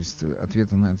нет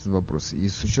ответа на этот вопрос. И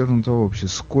с учетом того вообще,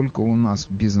 сколько у нас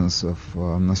бизнесов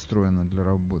настроено для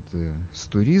работы с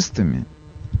туристами,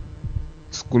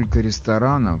 сколько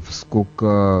ресторанов,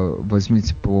 сколько,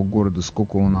 возьмите по городу,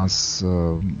 сколько у нас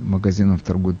магазинов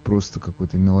торгуют просто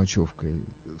какой-то мелочевкой,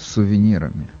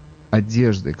 сувенирами,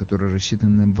 одеждой, которая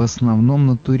рассчитана в основном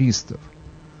на туристов.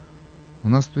 У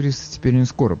нас туристы теперь не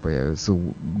скоро появятся.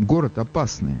 Город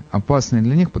опасный. Опасный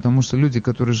для них, потому что люди,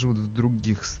 которые живут в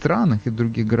других странах и в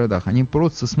других городах, они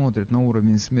просто смотрят на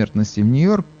уровень смертности в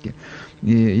Нью-Йорке.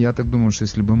 И я так думаю, что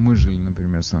если бы мы жили,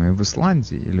 например, с вами в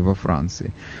Исландии или во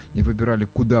Франции и выбирали,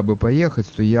 куда бы поехать,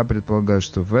 то я предполагаю,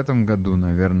 что в этом году,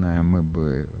 наверное, мы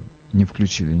бы не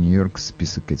включили Нью-Йорк в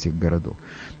список этих городов.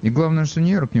 И главное, что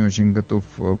Нью-Йорк не очень готов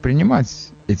принимать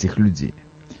этих людей.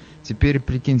 Теперь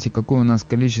прикиньте, какое у нас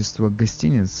количество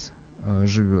гостиниц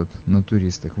живет на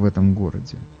туристах в этом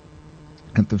городе.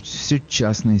 Это все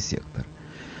частный сектор.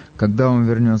 Когда он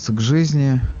вернется к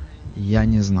жизни, я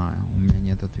не знаю. У меня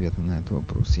нет ответа на этот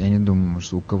вопрос. Я не думаю,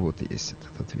 что у кого-то есть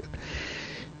этот ответ.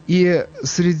 И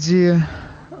среди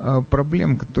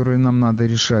проблем, которые нам надо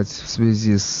решать в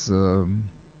связи с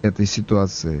этой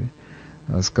ситуацией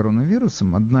с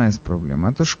коронавирусом, одна из проблем –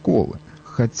 это школы.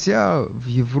 Хотя в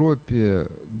Европе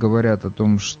говорят о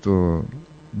том, что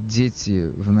дети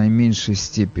в наименьшей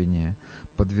степени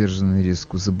подвержены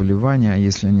риску заболевания, а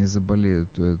если они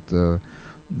заболеют, то это,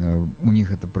 у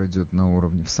них это пройдет на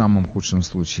уровне, в самом худшем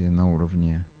случае, на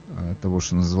уровне того,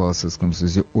 что называлось в Советском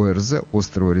Союзе ОРЗ,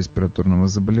 острого респираторного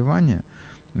заболевания.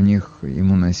 У них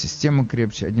иммунная система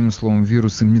крепче. Одним словом,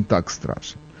 вирус им не так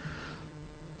страшен.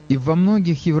 И во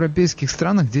многих европейских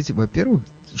странах дети, во-первых,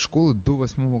 школы до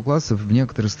 8 класса в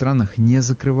некоторых странах не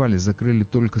закрывали, закрыли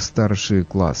только старшие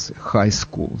классы, high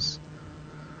schools.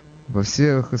 Во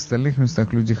всех остальных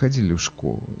местах люди ходили в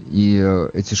школу. И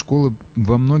эти школы,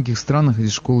 во многих странах эти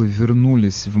школы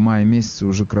вернулись в мае месяце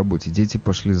уже к работе. Дети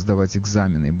пошли сдавать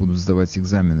экзамены и будут сдавать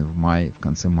экзамены в мае, в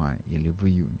конце мая или в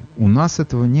июне. У нас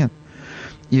этого нет.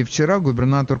 И вчера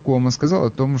губернатор Куомо сказал о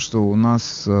том, что у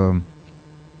нас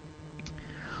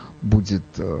будет...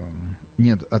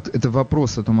 Нет, это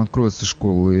вопрос о том, откроются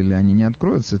школы или они не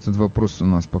откроются, этот вопрос у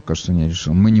нас пока что не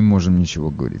решен. Мы не можем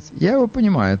ничего говорить. Я его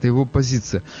понимаю, это его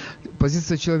позиция.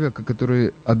 Позиция человека,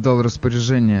 который отдал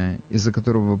распоряжение, из-за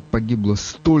которого погибло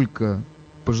столько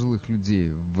пожилых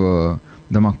людей в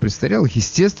домах престарелых.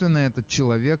 Естественно, этот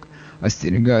человек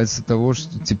остерегается того,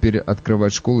 что теперь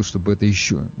открывать школы, чтобы это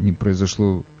еще не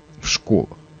произошло в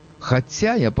школах.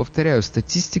 Хотя, я повторяю,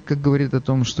 статистика говорит о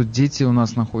том, что дети у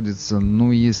нас находятся,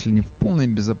 ну, если не в полной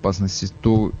безопасности,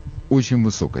 то очень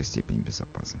высокой степени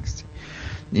безопасности.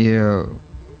 И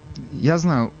я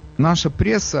знаю, наша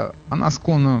пресса, она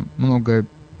склонна многое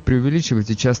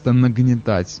преувеличивать и часто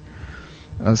нагнетать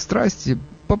страсти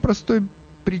по простой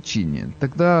причине.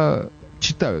 Тогда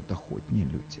читают охотнее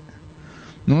люди.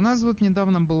 Но у нас вот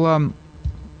недавно была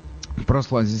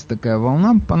прошла здесь такая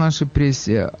волна по нашей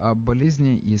прессе о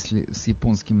болезни, если с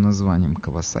японским названием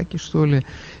Кавасаки, что ли,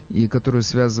 и которую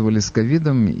связывали с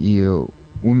ковидом, и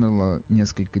умерло,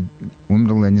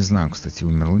 я не знаю, кстати,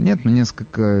 умерло нет, но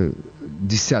несколько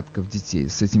десятков детей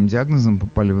с этим диагнозом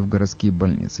попали в городские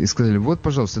больницы. И сказали, вот,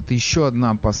 пожалуйста, это еще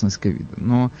одна опасность ковида.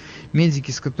 Но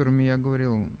медики, с которыми я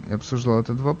говорил и обсуждал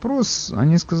этот вопрос,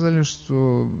 они сказали,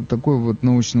 что такой вот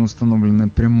научно установленной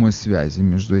прямой связи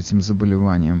между этим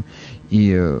заболеванием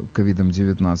и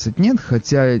ковидом-19 нет,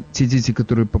 хотя те дети,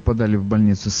 которые попадали в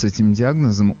больницу с этим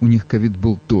диагнозом, у них ковид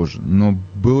был тоже. Но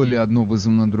было ли одно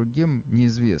вызвано другим,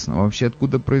 неизвестно. Вообще,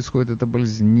 откуда происходит эта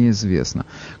болезнь, неизвестно.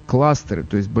 Кластеры,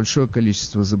 то есть большое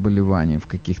количество заболеваний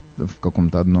в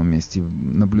каком-то одном месте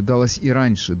наблюдалось и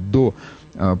раньше, до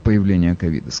появления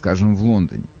ковида, скажем, в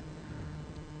Лондоне.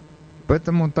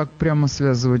 Поэтому так прямо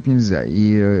связывать нельзя.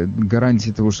 И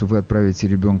гарантии того, что вы отправите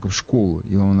ребенка в школу,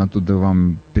 и он оттуда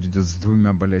вам перейдет с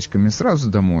 2 болячками сразу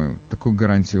домой, такой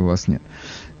гарантии у вас нет.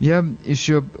 Я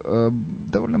еще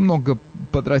довольно много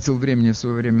потратил времени в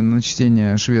свое время на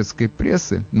чтение шведской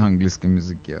прессы на английском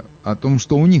языке о том,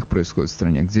 что у них происходит в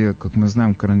стране, где, как мы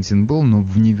знаем, карантин был, но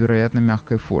в невероятно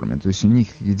мягкой форме. То есть у них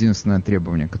единственное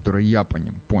требование, которое я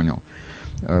понял,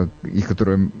 и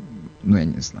которое... я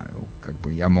не знаю,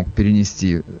 я мог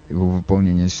перенести его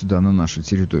выполнение сюда, на нашу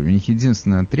территорию. У них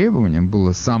единственное требование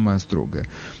было самое строгое.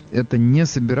 Это не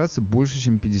собираться больше,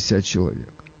 чем 50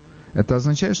 человек. Это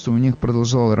означает, что у них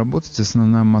продолжала работать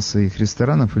основная масса их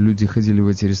ресторанов, и люди ходили в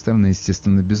эти рестораны,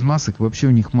 естественно, без масок. Вообще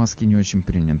у них маски не очень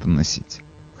принято носить.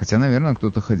 Хотя, наверное,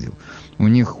 кто-то ходил. У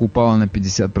них упала на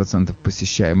 50%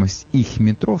 посещаемость их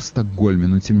метро в Стокгольме,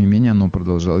 но, тем не менее, оно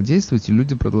продолжало действовать, и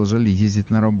люди продолжали ездить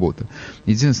на работу.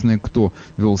 Единственное, кто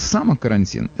вел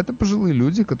самокарантин, это пожилые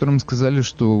люди, которым сказали,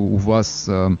 что у вас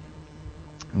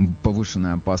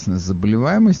повышенная опасность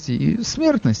заболеваемости и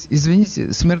смертность.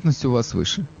 Извините, смертность у вас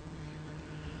выше.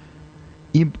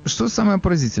 И что самое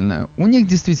поразительное, у них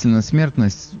действительно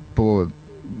смертность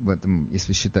в этом,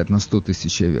 если считать на 100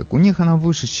 тысяч человек, у них она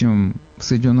выше, чем в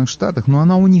Соединенных Штатах, но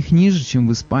она у них ниже, чем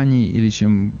в Испании или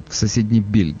чем в соседней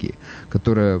Бельгии,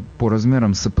 которая по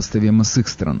размерам сопоставима с их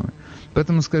страной.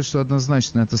 Поэтому сказать, что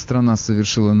однозначно эта страна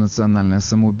совершила национальное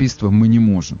самоубийство, мы не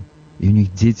можем. И у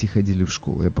них дети ходили в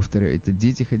школу. Я повторяю, это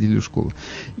дети ходили в школу.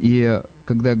 И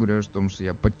когда я говорю о том, что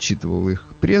я подчитывал их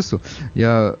прессу,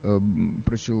 я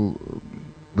прочел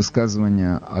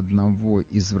высказывание одного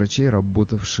из врачей,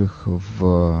 работавших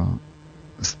в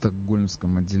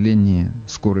стокгольмском отделении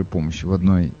скорой помощи, в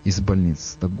одной из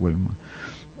больниц Стокгольма.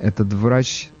 Этот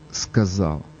врач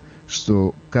сказал,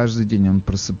 что каждый день он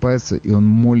просыпается, и он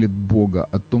молит Бога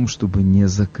о том, чтобы не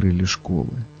закрыли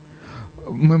школы.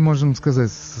 Мы можем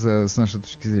сказать с нашей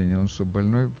точки зрения, он что,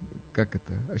 больной? Как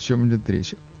это? О чем идет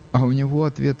речь? А у него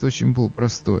ответ очень был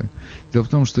простой. Дело в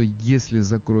том, что если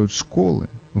закроют школы,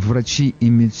 врачи и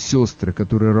медсестры,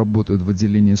 которые работают в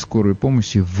отделении скорой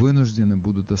помощи, вынуждены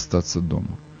будут остаться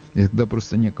дома. И тогда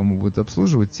просто некому будет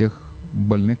обслуживать тех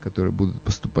больных, которые будут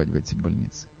поступать в эти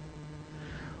больницы.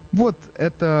 Вот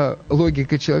это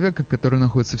логика человека, который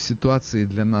находится в ситуации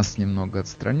для нас немного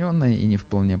отстраненной и не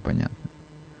вполне понятной.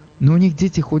 Но у них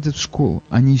дети ходят в школу,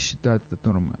 они считают это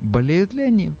нормой. Болеют ли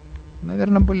они?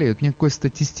 Наверное, болеют. Никакой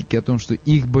статистики о том, что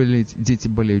их дети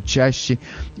болеют чаще,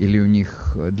 или у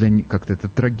них как-то это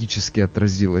трагически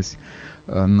отразилось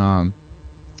на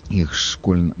детях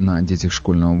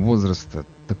школьного возраста.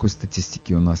 Такой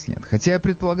статистики у нас нет. Хотя я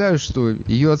предполагаю, что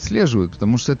ее отслеживают,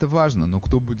 потому что это важно, но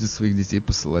кто будет своих детей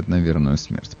посылать на верную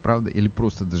смерть, правда? Или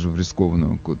просто даже в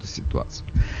рискованную какую-то ситуацию.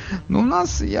 Но у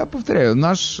нас, я повторяю,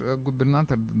 наш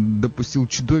губернатор допустил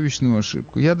чудовищную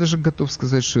ошибку. Я даже готов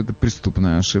сказать, что это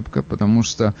преступная ошибка, потому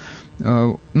что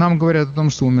нам говорят о том,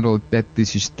 что умерло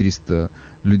 5300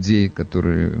 людей,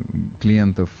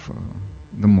 клиентов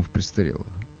домов престарелых.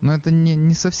 Но это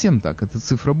не совсем так, эта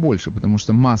цифра больше, потому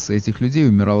что масса этих людей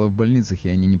умирала в больницах, и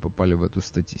они не попали в эту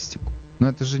статистику. Но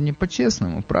это же не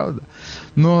по-честному, правда?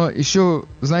 Но еще,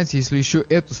 знаете, если еще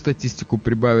эту статистику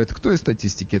прибавят к той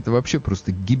статистике, это вообще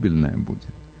просто гибельное будет.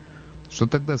 Что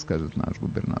тогда скажет наш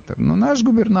губернатор? Но наш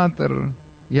губернатор,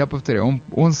 я повторяю,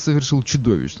 он совершил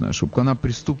чудовищную ошибку, она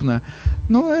преступная.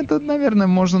 Но это, наверное,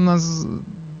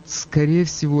 скорее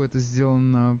всего, это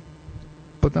сделано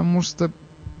потому что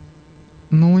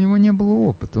у него не было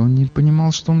опыта, он не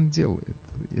понимал, что он делает.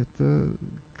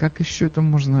 Как еще это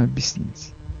можно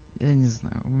объяснить? Я не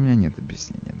знаю, у меня нет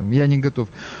объяснения. Я не готов.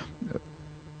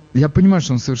 Я понимаю,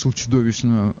 что он совершил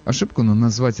чудовищную ошибку, но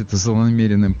назвать это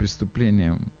злонамеренным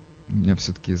преступлением у меня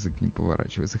все-таки язык не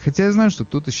поворачивается. Хотя я знаю, что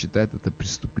кто-то считает это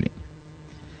преступлением.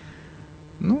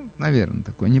 Наверное,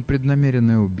 такое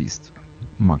непреднамеренное убийство.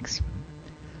 Максимум.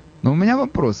 Но у меня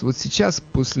вопрос. Вот сейчас,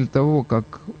 после того,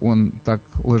 как он так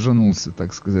ложанулся,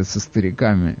 так сказать, со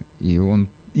стариками, и он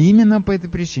именно по этой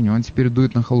причине, он теперь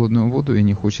дует на холодную воду и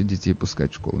не хочет детей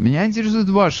пускать в школу. Меня интересует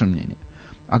ваше мнение.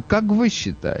 А как вы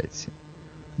считаете?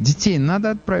 Детей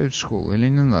надо отправить в школу или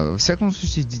не надо? Во всяком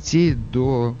случае, детей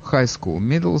до high school,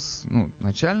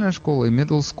 начальная школа и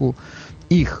middle school,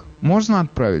 их можно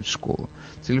отправить в школу?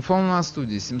 Телефон у нас в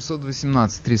студии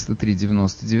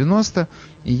 718-303-90-90.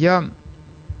 И я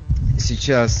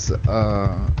сейчас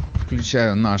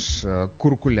включаю наш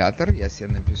куркулятор. Я себе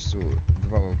напишу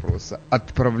два вопроса.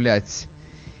 Отправлять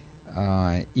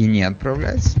и не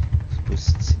отправлять.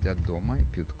 Пусть сидят дома и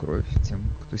пьют кровь тем,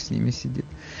 кто с ними сидит.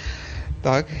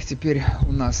 Так, теперь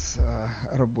у нас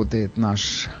работает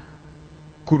наш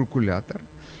куркулятор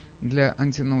для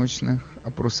антинаучных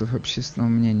опросов общественного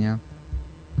мнения.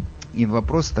 И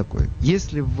вопрос такой.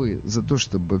 Если вы за то,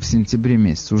 чтобы в сентябре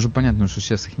месяце, уже понятно, что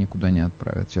сейчас их никуда не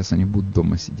отправят, сейчас они будут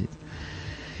дома сидеть.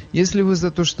 Если вы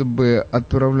за то, чтобы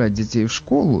отправлять детей в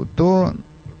школу, то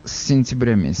с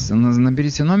сентября месяца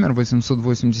наберите номер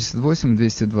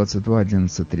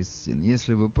 888-222-1131.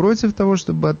 Если вы против того,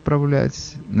 чтобы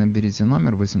отправлять, наберите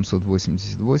номер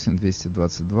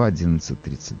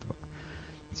 888-222-1132.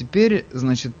 Теперь,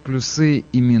 значит, плюсы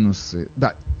и минусы.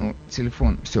 Да,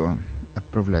 телефон, все,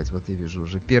 отправлять. Вот я вижу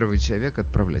уже первый человек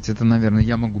отправлять. Это, наверное,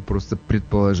 я могу просто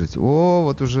предположить.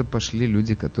 Вот уже пошли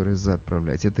люди, которые за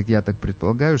отправлять. Это я так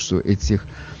предполагаю, что этих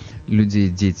людей,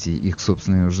 дети, их,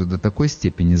 собственно, уже до такой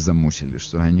степени замучили,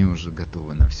 что они уже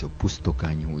готовы на все. Пусть только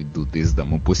они уйдут из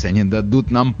дома, пусть они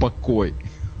дадут нам покой.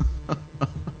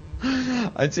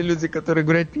 А те люди, которые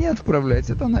говорят, не отправлять,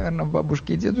 это, наверное,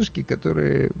 бабушки и дедушки, у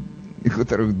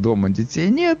которых дома детей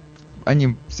нет.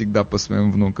 Они всегда по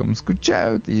своим внукам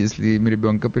скучают, и если им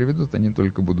ребенка приведут, они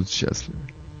только будут счастливы.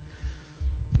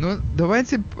 Но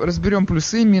давайте разберем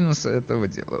плюсы и минусы этого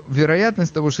дела.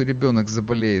 Вероятность того, что ребенок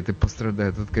заболеет и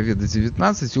пострадает от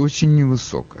COVID-19, очень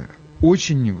невысокая.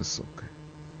 Очень невысокая.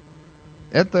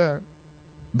 Это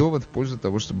довод в пользу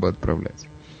того, чтобы отправлять.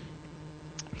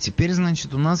 Теперь,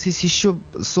 значит, у нас есть еще,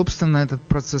 собственно, этот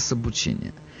процесс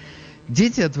обучения.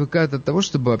 Дети отвыкают от того,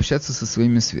 чтобы общаться со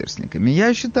своими сверстниками.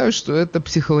 Я считаю, что это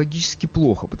психологически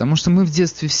плохо, потому что мы в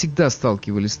детстве всегда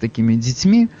сталкивались с такими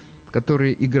детьми,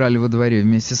 которые играли во дворе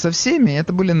вместе со всеми.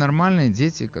 Это были нормальные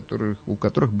дети, у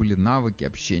которых были навыки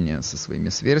общения со своими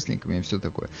сверстниками и все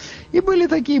такое. И были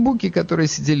такие буки, которые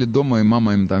сидели дома, и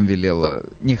мама им там велела: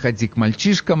 не ходи к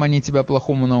мальчишкам, они тебя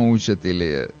плохому научат,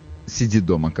 или сиди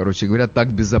дома. Короче говоря,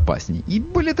 так безопасней. И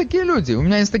были такие люди, у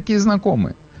меня есть такие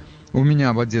знакомые. У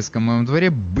меня в одесском моем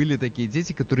дворе были такие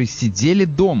дети, которые сидели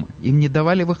дома, им не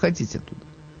давали выходить оттуда.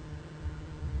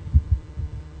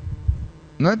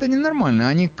 Но это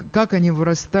ненормально. Как они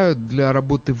вырастают для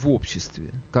работы в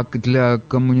обществе? Как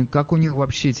у них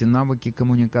вообще эти навыки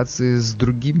коммуникации с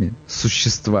другими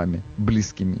существами,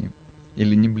 близкими им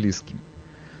или не близкими?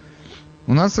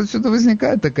 У нас отсюда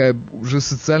возникает такая уже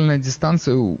социальная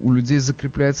дистанция, у людей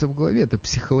закрепляется в голове. Это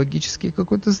психологический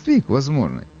какой-то сдвиг,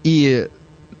 возможно. И,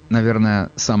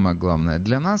 наверное, самое главное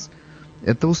для нас –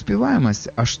 это успеваемость.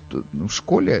 А что в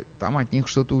школе там от них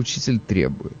что-то учитель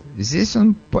требует. Здесь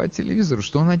он по телевизору,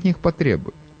 что он от них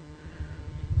потребует?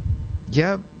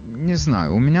 Я не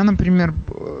знаю. У меня, например,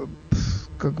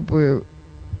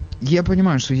 я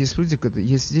понимаю, что есть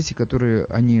есть дети, которые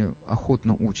они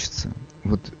охотно учатся.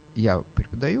 Вот я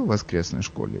преподаю в воскресной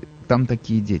школе, там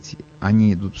такие дети.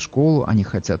 Они идут в школу, они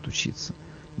хотят учиться.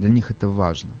 Для них это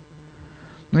важно.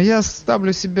 Но я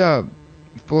ставлю себя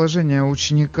в положение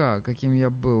ученика, каким я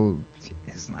был,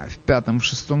 не знаю, в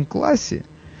 5-6 классе.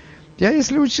 Я,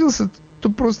 если учился, то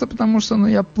просто потому, что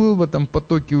я плыл в этом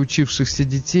потоке учившихся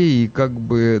детей, и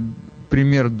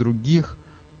пример других,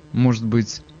 может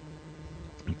быть,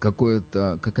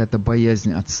 какая-то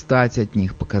боязнь отстать от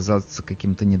них, показаться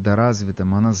каким-то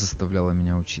недоразвитым, она заставляла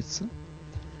меня учиться.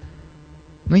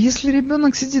 Но если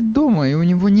ребенок сидит дома, и у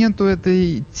него нету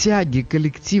этой тяги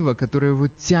коллектива, которая его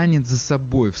тянет за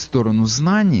собой в сторону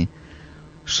знаний,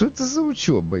 что это за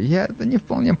учеба? Я это не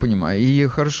вполне понимаю. И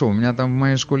хорошо, у меня там в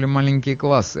моей школе маленькие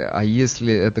классы, а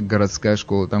если это городская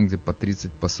школа, там, где по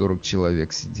 30, по 40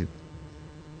 человек сидит?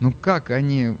 Как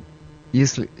они...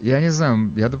 Я не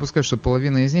знаю, я допускаю, что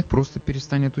половина из них просто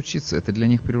перестанет учиться. Это для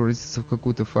них превратится в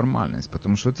какую-то формальность.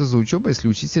 Потому что это за учеба, если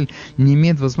учитель не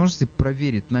имеет возможности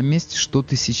проверить на месте, что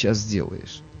ты сейчас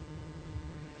делаешь.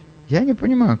 Я не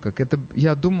понимаю, как это...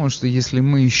 Я думаю, что если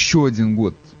мы еще 1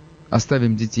 год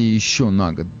оставим детей еще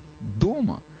на год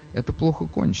дома, это плохо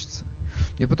кончится.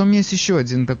 И потом есть еще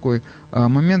один такой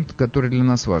момент, который для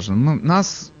нас важен.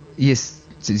 Есть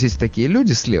здесь такие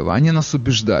люди слева, они нас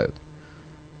убеждают.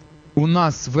 у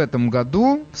нас в этом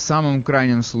году, в самом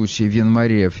крайнем случае в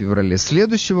январе-феврале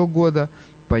следующего года,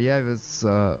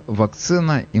 появится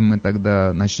вакцина, и мы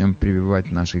тогда начнем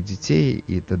прививать наших детей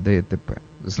и т.д. и т.п.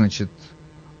 Значит,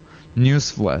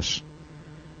 newsflash.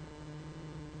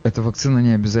 Эта вакцина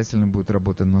не обязательно будет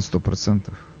работать на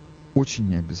 100%. Очень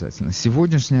не обязательно.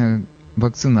 Сегодняшняя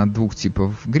вакцина от двух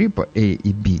типов гриппа, А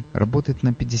и Б, работает на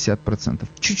 50%.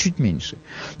 Чуть-чуть меньше.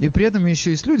 И при этом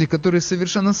еще есть люди, которые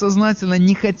совершенно сознательно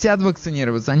не хотят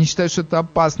вакцинироваться. Они считают, что это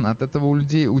опасно. От этого у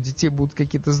детей будут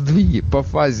какие-то сдвиги по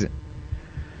фазе.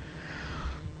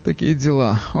 Такие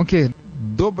дела. Окей.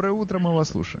 Доброе утро, мы вас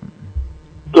слушаем.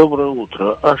 Доброе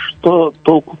утро. А что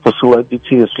толку посылать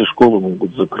детей, если школы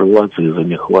могут закрываться из-за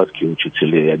нехватки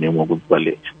учителей, они могут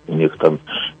болеть? У них там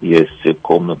есть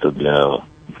комнаты для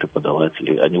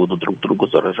преподавателей, они будут друг друга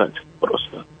заражать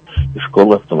просто. И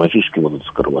школы автоматически будут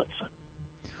закрываться.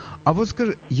 А вот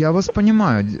скажи, я вас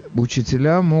понимаю,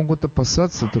 учителя могут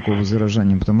опасаться такого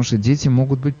заражения, потому что дети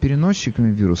могут быть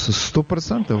переносчиками вируса.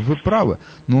 100%, вы правы.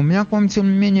 Но у меня к вам,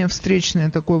 тем не менее, встречный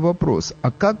такой вопрос.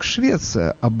 А как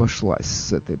Швеция обошлась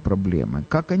с этой проблемой?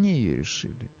 Как они ее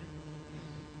решили?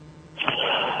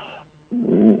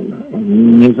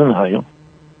 Не знаю.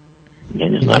 Я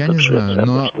не знаю, я не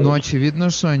знаю, но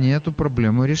очевидно, что они эту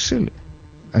проблему решили.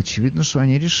 Очевидно, что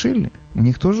они решили. У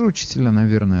них тоже учителя,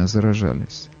 наверное,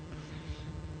 заражались.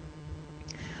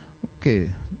 Окей.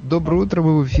 Доброе утро,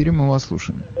 вы в эфире, мы вас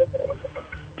слушаем.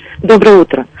 Доброе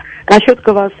утро. Насчет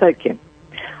Кавасаки.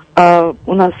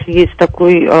 У нас есть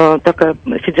такая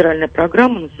федеральная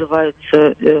программа,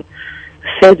 называется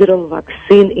Federal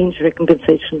Vaccine Injury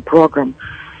Compensation Program,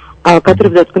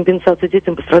 которая дает компенсацию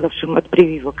детям, пострадавшим от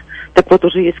прививок. Так вот,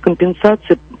 уже есть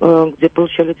компенсации, где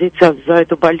получали дети за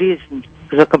эту болезнь,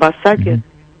 за Кавасаки,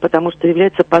 потому что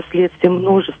является последствием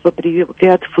множества прививок и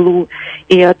от флу,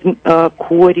 и от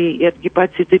кори, и от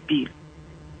гепатита Б.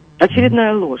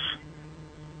 Очередная ложь.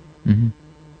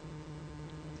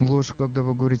 Ложь, когда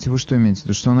вы говорите, вы что имеете в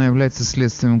виду? Что она является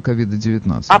следствием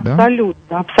COVID-19, абсолютно,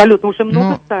 да? Абсолютно. Уже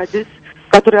много стадий,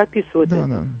 которые описывают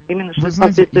это. Именно что вы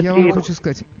знаете, я вам хочу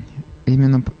сказать,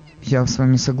 именно я с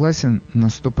вами согласен на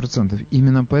 100%.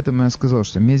 Именно поэтому я сказал,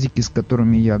 что медики, с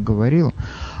которыми я говорил,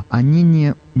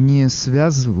 они не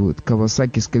связывают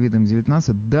Кавасаки с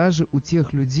COVID-19. Даже у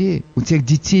тех людей, у тех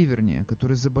детей, вернее,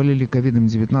 которые заболели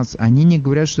COVID-19, они не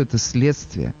говорят, что это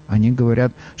следствие. Они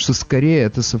говорят, что скорее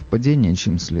это совпадение,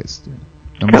 чем следствие.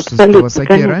 Потому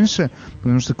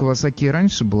что Кавасаки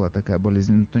раньше была такая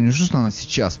болезнь, но то не что она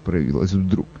сейчас проявилась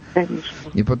вдруг. Конечно.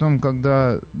 И потом,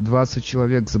 когда 20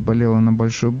 человек заболело на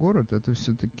большой город, это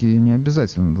все-таки не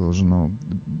обязательно должно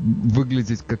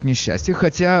выглядеть как несчастье.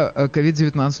 Хотя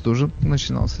COVID-19 тоже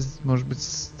начинался, может быть,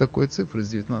 с такой цифры, с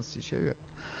 19 человек.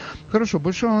 Хорошо,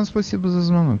 большое вам спасибо за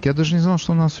звонок. Я даже не знал,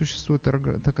 что у нас существует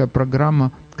такая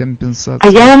программа компенсации.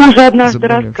 А я вам уже однажды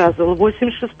рассказывала. В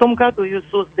 1986 году ее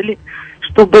создали,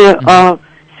 чтобы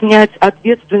снять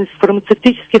ответственность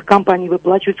фармацевтических компаний,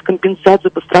 выплачивать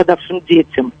компенсацию пострадавшим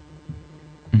детям.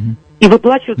 И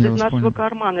выплачивать из нашего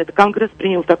кармана. Это Конгресс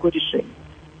принял такое решение.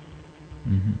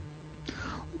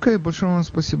 Окей, большое вам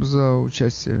спасибо за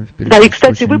участие в передаче. Да, и,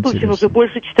 кстати, выплачено уже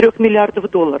больше $4 миллиардов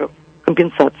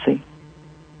компенсаций.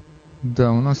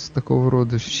 Да, у нас такого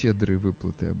рода щедрые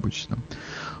выплаты обычно.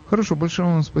 Хорошо, большое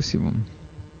вам спасибо.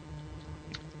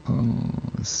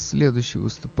 Следующий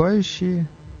выступающий.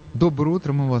 Доброе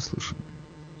утро, мы вас слушаем.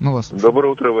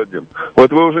 Доброе утро, Вадим.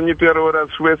 Вот вы уже не первый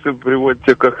раз Швецию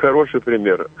приводите как хороший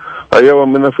пример. А я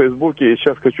вам и на Фейсбуке, и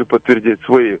сейчас хочу подтвердить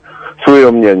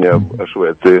свое мнение о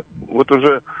Швеции. Вот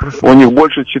уже у них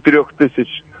больше 4000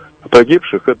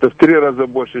 погибших. Это в 3 раза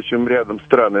больше, чем рядом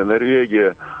страны.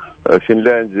 Норвегия,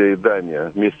 Финляндия и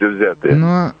Дания вместе взятые.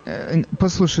 Но,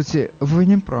 послушайте, вы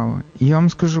не правы. Я вам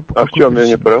скажу... А в чем я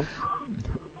не прав?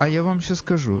 А я вам сейчас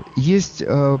скажу. Есть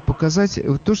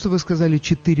показатель... То, что вы сказали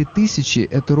 4000,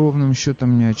 это ровным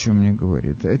счетом ни о чем не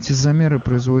говорит. Эти замеры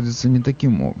производятся не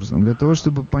таким образом. Для того,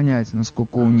 чтобы понять,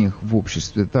 насколько у них в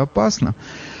обществе это опасно,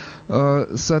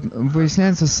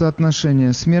 выясняется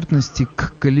соотношение смертности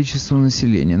к количеству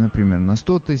населения, например, на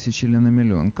 100 тысяч или на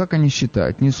миллион. Как они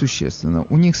считают? Несущественно.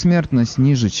 У них смертность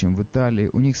ниже, чем в Италии,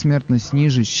 у них смертность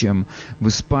ниже, чем в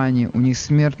Испании, у них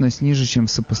смертность ниже, чем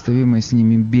в сопоставимой с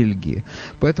ними Бельгии.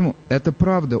 Поэтому это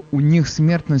правда, у них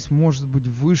смертность может быть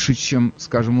выше, чем,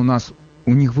 скажем, у нас.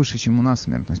 У них выше, чем у нас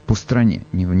смертность по стране.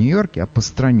 Не в Нью-Йорке, а по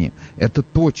стране. Это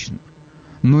точно.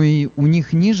 Но и у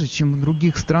них ниже, чем в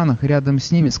других странах рядом с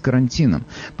ними, с карантином.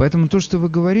 Поэтому то, что вы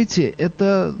говорите,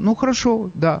 это, хорошо,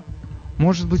 да.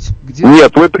 Может быть, где-то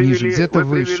Нет, вы ниже, где-то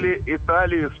выше. Привели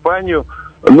Италию, Испанию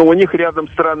Но у них рядом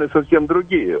страны совсем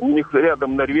другие. У них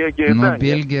рядом Норвегия, Дания.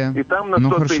 Бельгия. И там на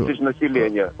 100 тысяч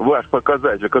населения ваш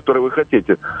показатель, который вы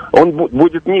хотите, он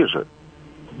будет ниже.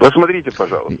 Посмотрите,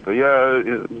 пожалуйста. Я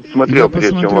смотрел,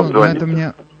 прежде чем вам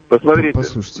звонить. Посмотрите.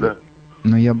 Послушайте. Да.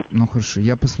 Хорошо,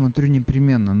 я посмотрю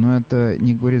непременно, но это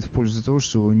не говорит в пользу того,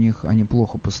 что у них они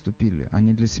плохо поступили.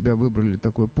 Они для себя выбрали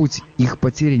такой путь, их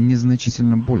потери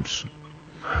незначительно больше.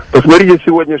 Посмотрите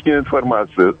сегодняшнюю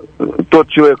информацию. Тот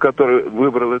человек, который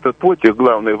выбрал этот путь, их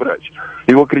главный врач,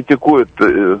 его критикует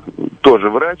тоже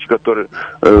врач, который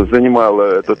занимал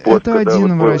этот пост. Это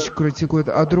один врач критикует,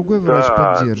 а другой врач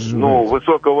поддерживает. Ну,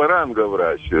 высокого ранга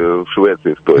врач в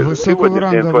Швеции. В той высокого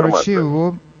ранга врачей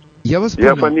его... Я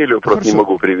фамилию просто не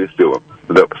могу привести вам.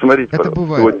 Да, посмотрите, это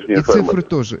бывает. И цифры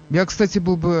тоже. Я, кстати,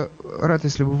 был бы рад,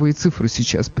 если бы вы и цифры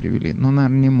сейчас привели, но,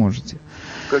 наверное, не можете.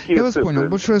 Какие Я вас цифры? понял.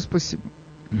 Большое спасибо.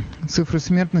 Цифры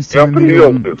смертности на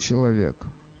миллион человек.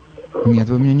 Нет,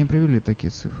 вы мне не привели такие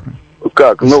цифры.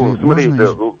 Как? Ну, смотрите,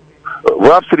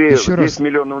 в Австрии 10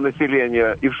 миллионов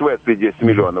населения, и в Швеции 10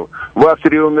 миллионов. В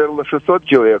Австрии умерло 600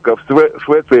 человек, а в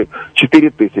Швеции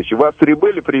 4000. В Австрии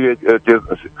были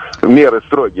эти меры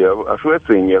строгие, а в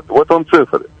Швеции нет. Вот он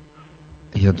цифры.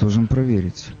 Я должен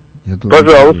проверить.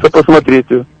 Пожалуйста,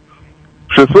 посмотрите.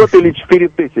 600 или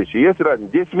 4000. Есть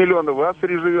разница. 10 миллионов в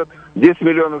Австрии живет, 10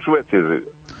 миллионов в Швеции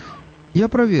живет. Я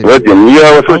проверю. Вадим,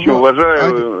 я вас очень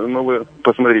уважаю, но вы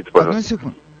посмотрите, пожалуйста. Одну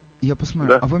секунду. Я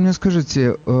посмотрю. Да? А вы мне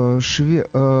скажите,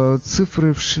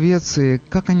 цифры в Швеции,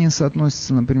 как они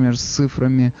соотносятся, например, с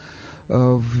цифрами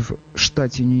в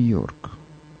штате Нью-Йорк?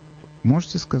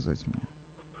 Можете сказать мне?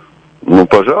 Ну,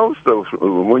 пожалуйста.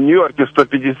 В Нью-Йорке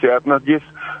 150 на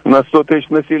 100 тысяч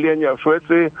населения, а в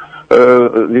Швеции,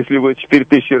 если вы 4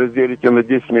 тысячи разделите на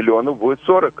 10 миллионов, будет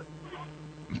 40.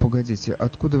 Погодите,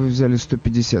 откуда вы взяли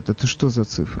 150? Это что за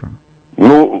цифра?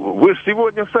 Ну, вы же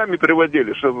сегодня сами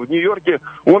приводили, что в Нью-Йорке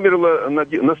умерло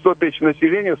на 100 тысяч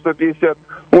населения 150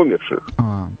 умерших.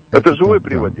 Это же вы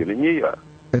приводили, не я.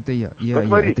 Это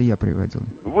это я приводил.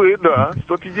 Вы, да,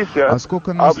 150. А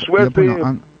сколько нас...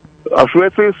 А в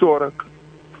Швеции 40.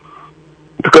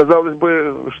 Казалось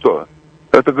бы, что?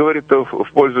 Это говорит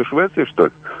в пользу Швеции, что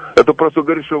ли? Это просто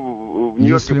говорит, что в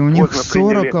Нью-Йорке... Если у них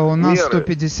 40, а у нас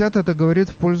 150, это говорит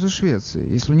в пользу Швеции.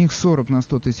 Если у них 40 на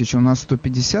 100 тысяч, а у нас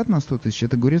 150 на 100 тысяч,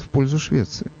 это говорит в пользу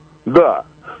Швеции. Да.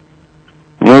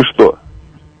 Ну и что?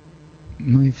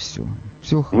 Ну и все.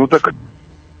 Все хорошо. Ну так...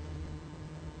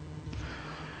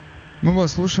 Мы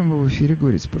вас слушаем, вы в эфире,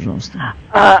 говорите, пожалуйста.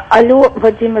 Алло,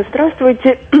 Вадим,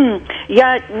 здравствуйте.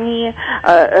 Я не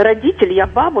родитель, я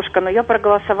бабушка, но я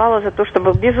проголосовала за то,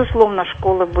 чтобы, безусловно,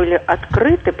 школы были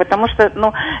открыты, потому что,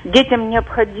 детям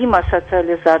необходима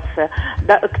социализация.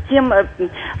 Да, к тем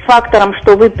факторам,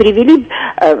 что вы привели,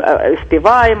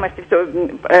 успеваемость, все,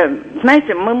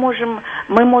 знаете, мы можем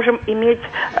иметь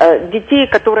детей,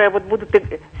 которые будут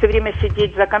все время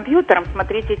сидеть за компьютером,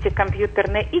 смотреть эти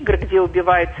компьютерные игры, где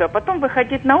убивают все, а потом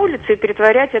выходить на улицу и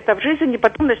притворять это в жизнь, и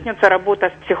потом начнется работа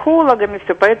с психологами,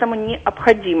 все, поэтому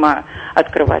необходимо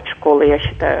открывать школы, я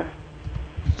считаю.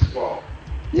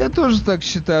 Я тоже так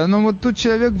считаю, но вот тут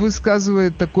человек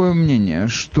высказывает такое мнение,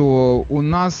 что у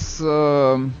нас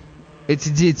эти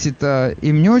дети-то,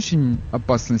 им не очень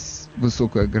опасность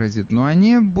высокая грозит, но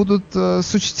они будут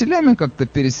с учителями как-то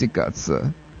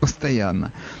пересекаться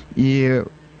постоянно, и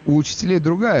у учителей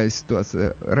другая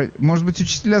ситуация. Может быть,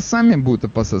 учителя сами будут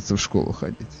опасаться в школу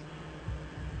ходить?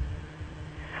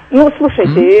 Ну,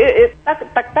 слушайте,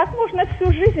 так можно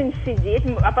всю жизнь сидеть,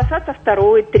 опасаться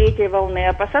второй, третьей волны,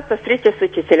 опасаться встречи с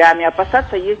учителями,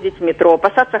 опасаться ездить в метро,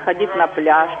 опасаться ходить на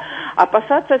пляж,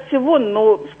 опасаться всего,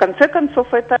 но в конце концов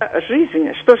это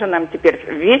жизнь. Что же нам теперь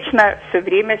вечно все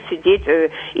время сидеть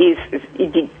и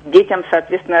детям,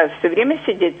 соответственно, все время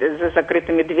сидеть за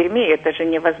закрытыми дверьми? Это же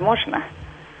невозможно.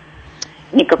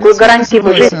 Никакой гарантии в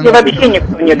жизни вообще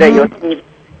никто не дает.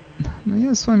 Ну,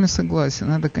 я с вами согласен,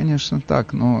 это, конечно,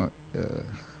 так, но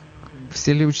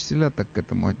все ли учителя так к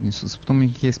этому отнесутся? Потом у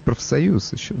них есть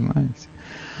профсоюз еще, знаете.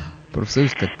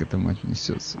 Профсоюз как к этому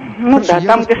отнесется. Ну да,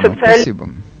 там, где социальный... Спасибо.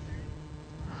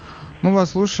 Мы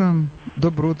вас слушаем.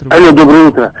 Доброе утро. Алло, доброе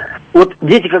утро. Вот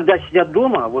дети, когда сидят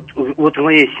дома, вот в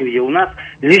моей семье, у нас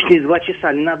лишние 2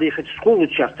 часа, не надо ехать в школу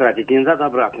час тратить, не надо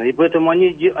обратно. И поэтому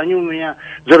они у меня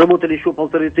заработали еще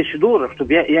 $1500,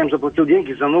 чтобы я им заплатил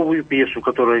деньги за новую пьесу,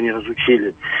 которую они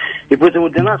разучили. И поэтому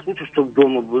для нас лучше, чтобы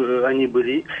дома они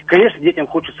были. Конечно, детям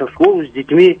хочется в школу с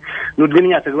детьми, но для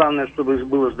меня это главное, чтобы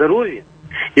было здоровье.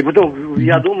 И потом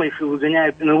я дома их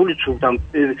выгоняю на улицу, там,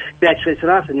 5-6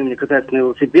 раз, они у меня катаются на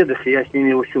велосипедах, и я с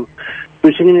ними, в общем... То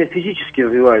есть они у меня физически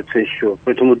развиваются еще.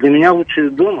 Поэтому для меня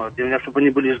лучше дома, для меня, чтобы они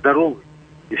были здоровы.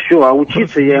 И все, а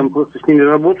учиться я им просто с ними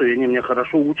работаю, и они мне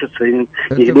хорошо учатся. И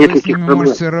это вы с ними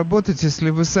можете работать, если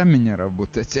вы сами не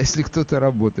работаете, а если кто-то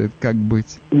работает, как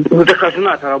быть? Ну, такая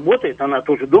жена-то работает, она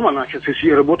тоже дома, она сейчас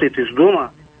работает из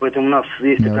дома, поэтому у нас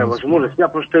есть такая возможность. Я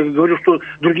просто говорю, что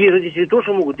другие родители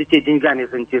тоже могут детей деньгами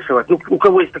заинтересовать. Ну, у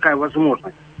кого есть такая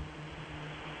возможность.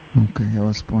 Окей, я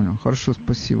вас понял. Хорошо,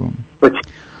 спасибо.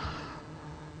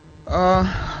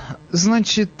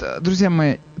 Значит, друзья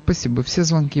мои, спасибо. Все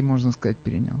звонки, можно сказать,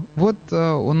 принял. Вот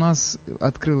у нас,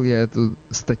 открыл я эту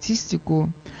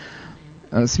статистику.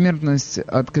 Смертность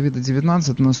от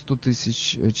COVID-19 на 100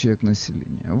 тысяч человек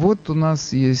населения. Вот у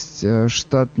нас есть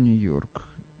штат Нью-Йорк.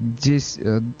 Здесь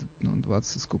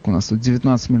 20, сколько у нас тут?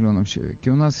 19 миллионов человек. И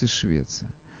у нас есть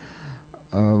Швеция.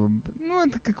 Ну,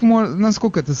 это как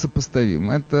насколько это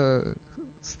сопоставимо? Это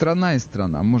страна и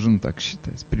страна, можем так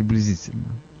считать, приблизительно.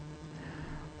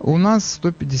 У нас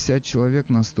 150 человек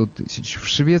на 100 тысяч. В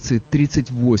Швеции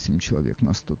 38 человек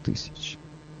на 100 тысяч.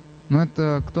 Ну,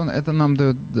 это нам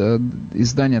дает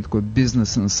издание такое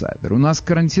Business Insider. У нас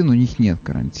карантин, у них нет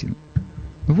карантина.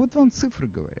 Вот вам цифры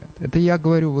говорят. Это я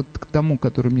говорю вот к тому,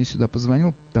 который мне сюда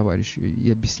позвонил, товарищу,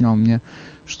 и объяснял мне,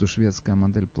 что шведская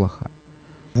модель плохая.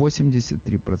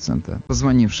 83%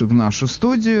 позвонивших в нашу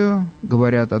студию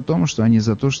говорят о том, что они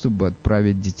за то, чтобы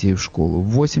отправить детей в школу.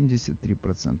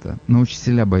 83%. Но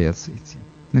учителя боятся идти.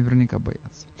 Наверняка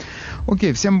боятся.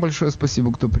 Окей, всем большое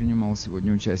спасибо, кто принимал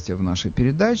сегодня участие в нашей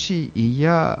передаче. И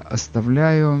я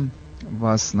оставляю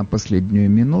вас на последнюю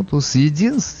минуту с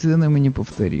единственным и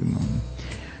неповторимым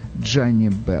Джанни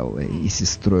Беллой и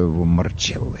сестрой его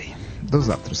Марчеллой. До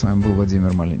завтра. С вами был Владимир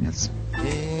Ярмолинец.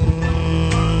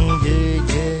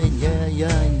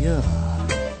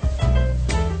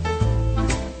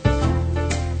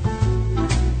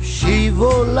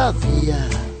 Scivola via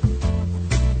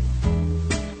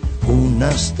una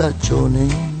stagione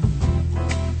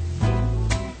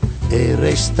e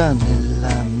resta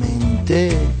nella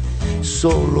mente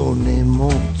solo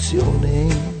un'emozione.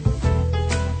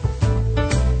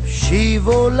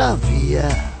 Scivola via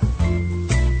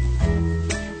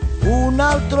un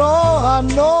altro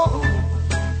anno,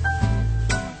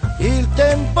 il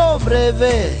tempo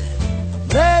breve,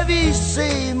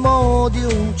 brevissimo di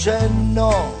un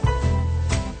cenno.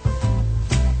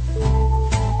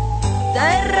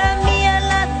 Terra mia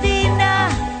latina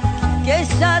che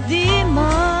sa di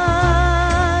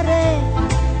mare,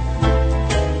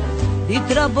 di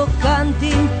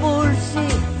traboccanti impulsi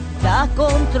da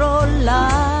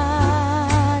controllare.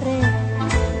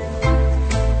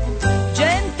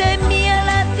 Gente mia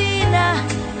latina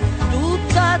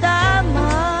tutta da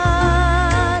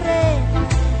amare,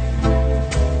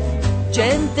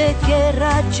 gente che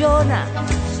ragiona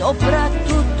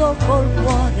soprattutto col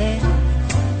cuore.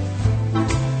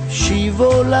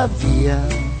 Scivola via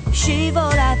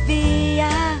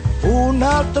un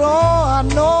altro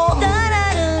anno,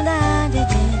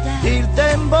 il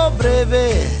tempo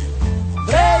breve,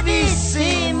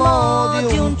 brevissimo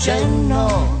di un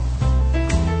cenno.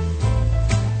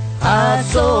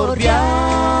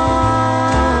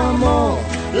 Assorbiamo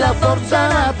la forza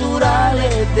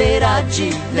naturale dei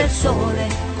raggi del sole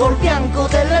col bianco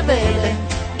delle vele.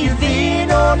 Il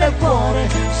vino nel cuore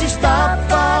si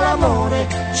stappa l'amore,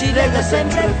 ci lega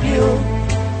sempre più.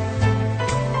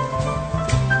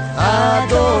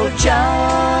 Addolciamo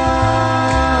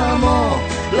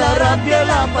la rabbia e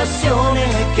la passione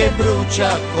che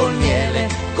brucia col miele,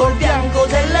 col bianco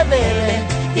delle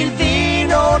vele. Il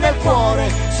vino nel cuore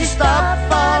si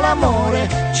stappa l'amore,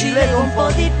 ci lega un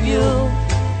po' di più.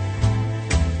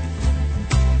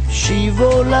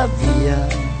 Scivola via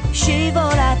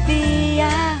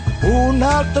un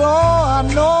altro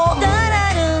anno,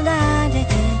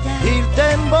 il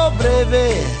tempo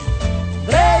breve,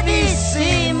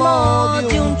 brevissimo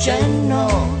di un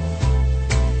cenno.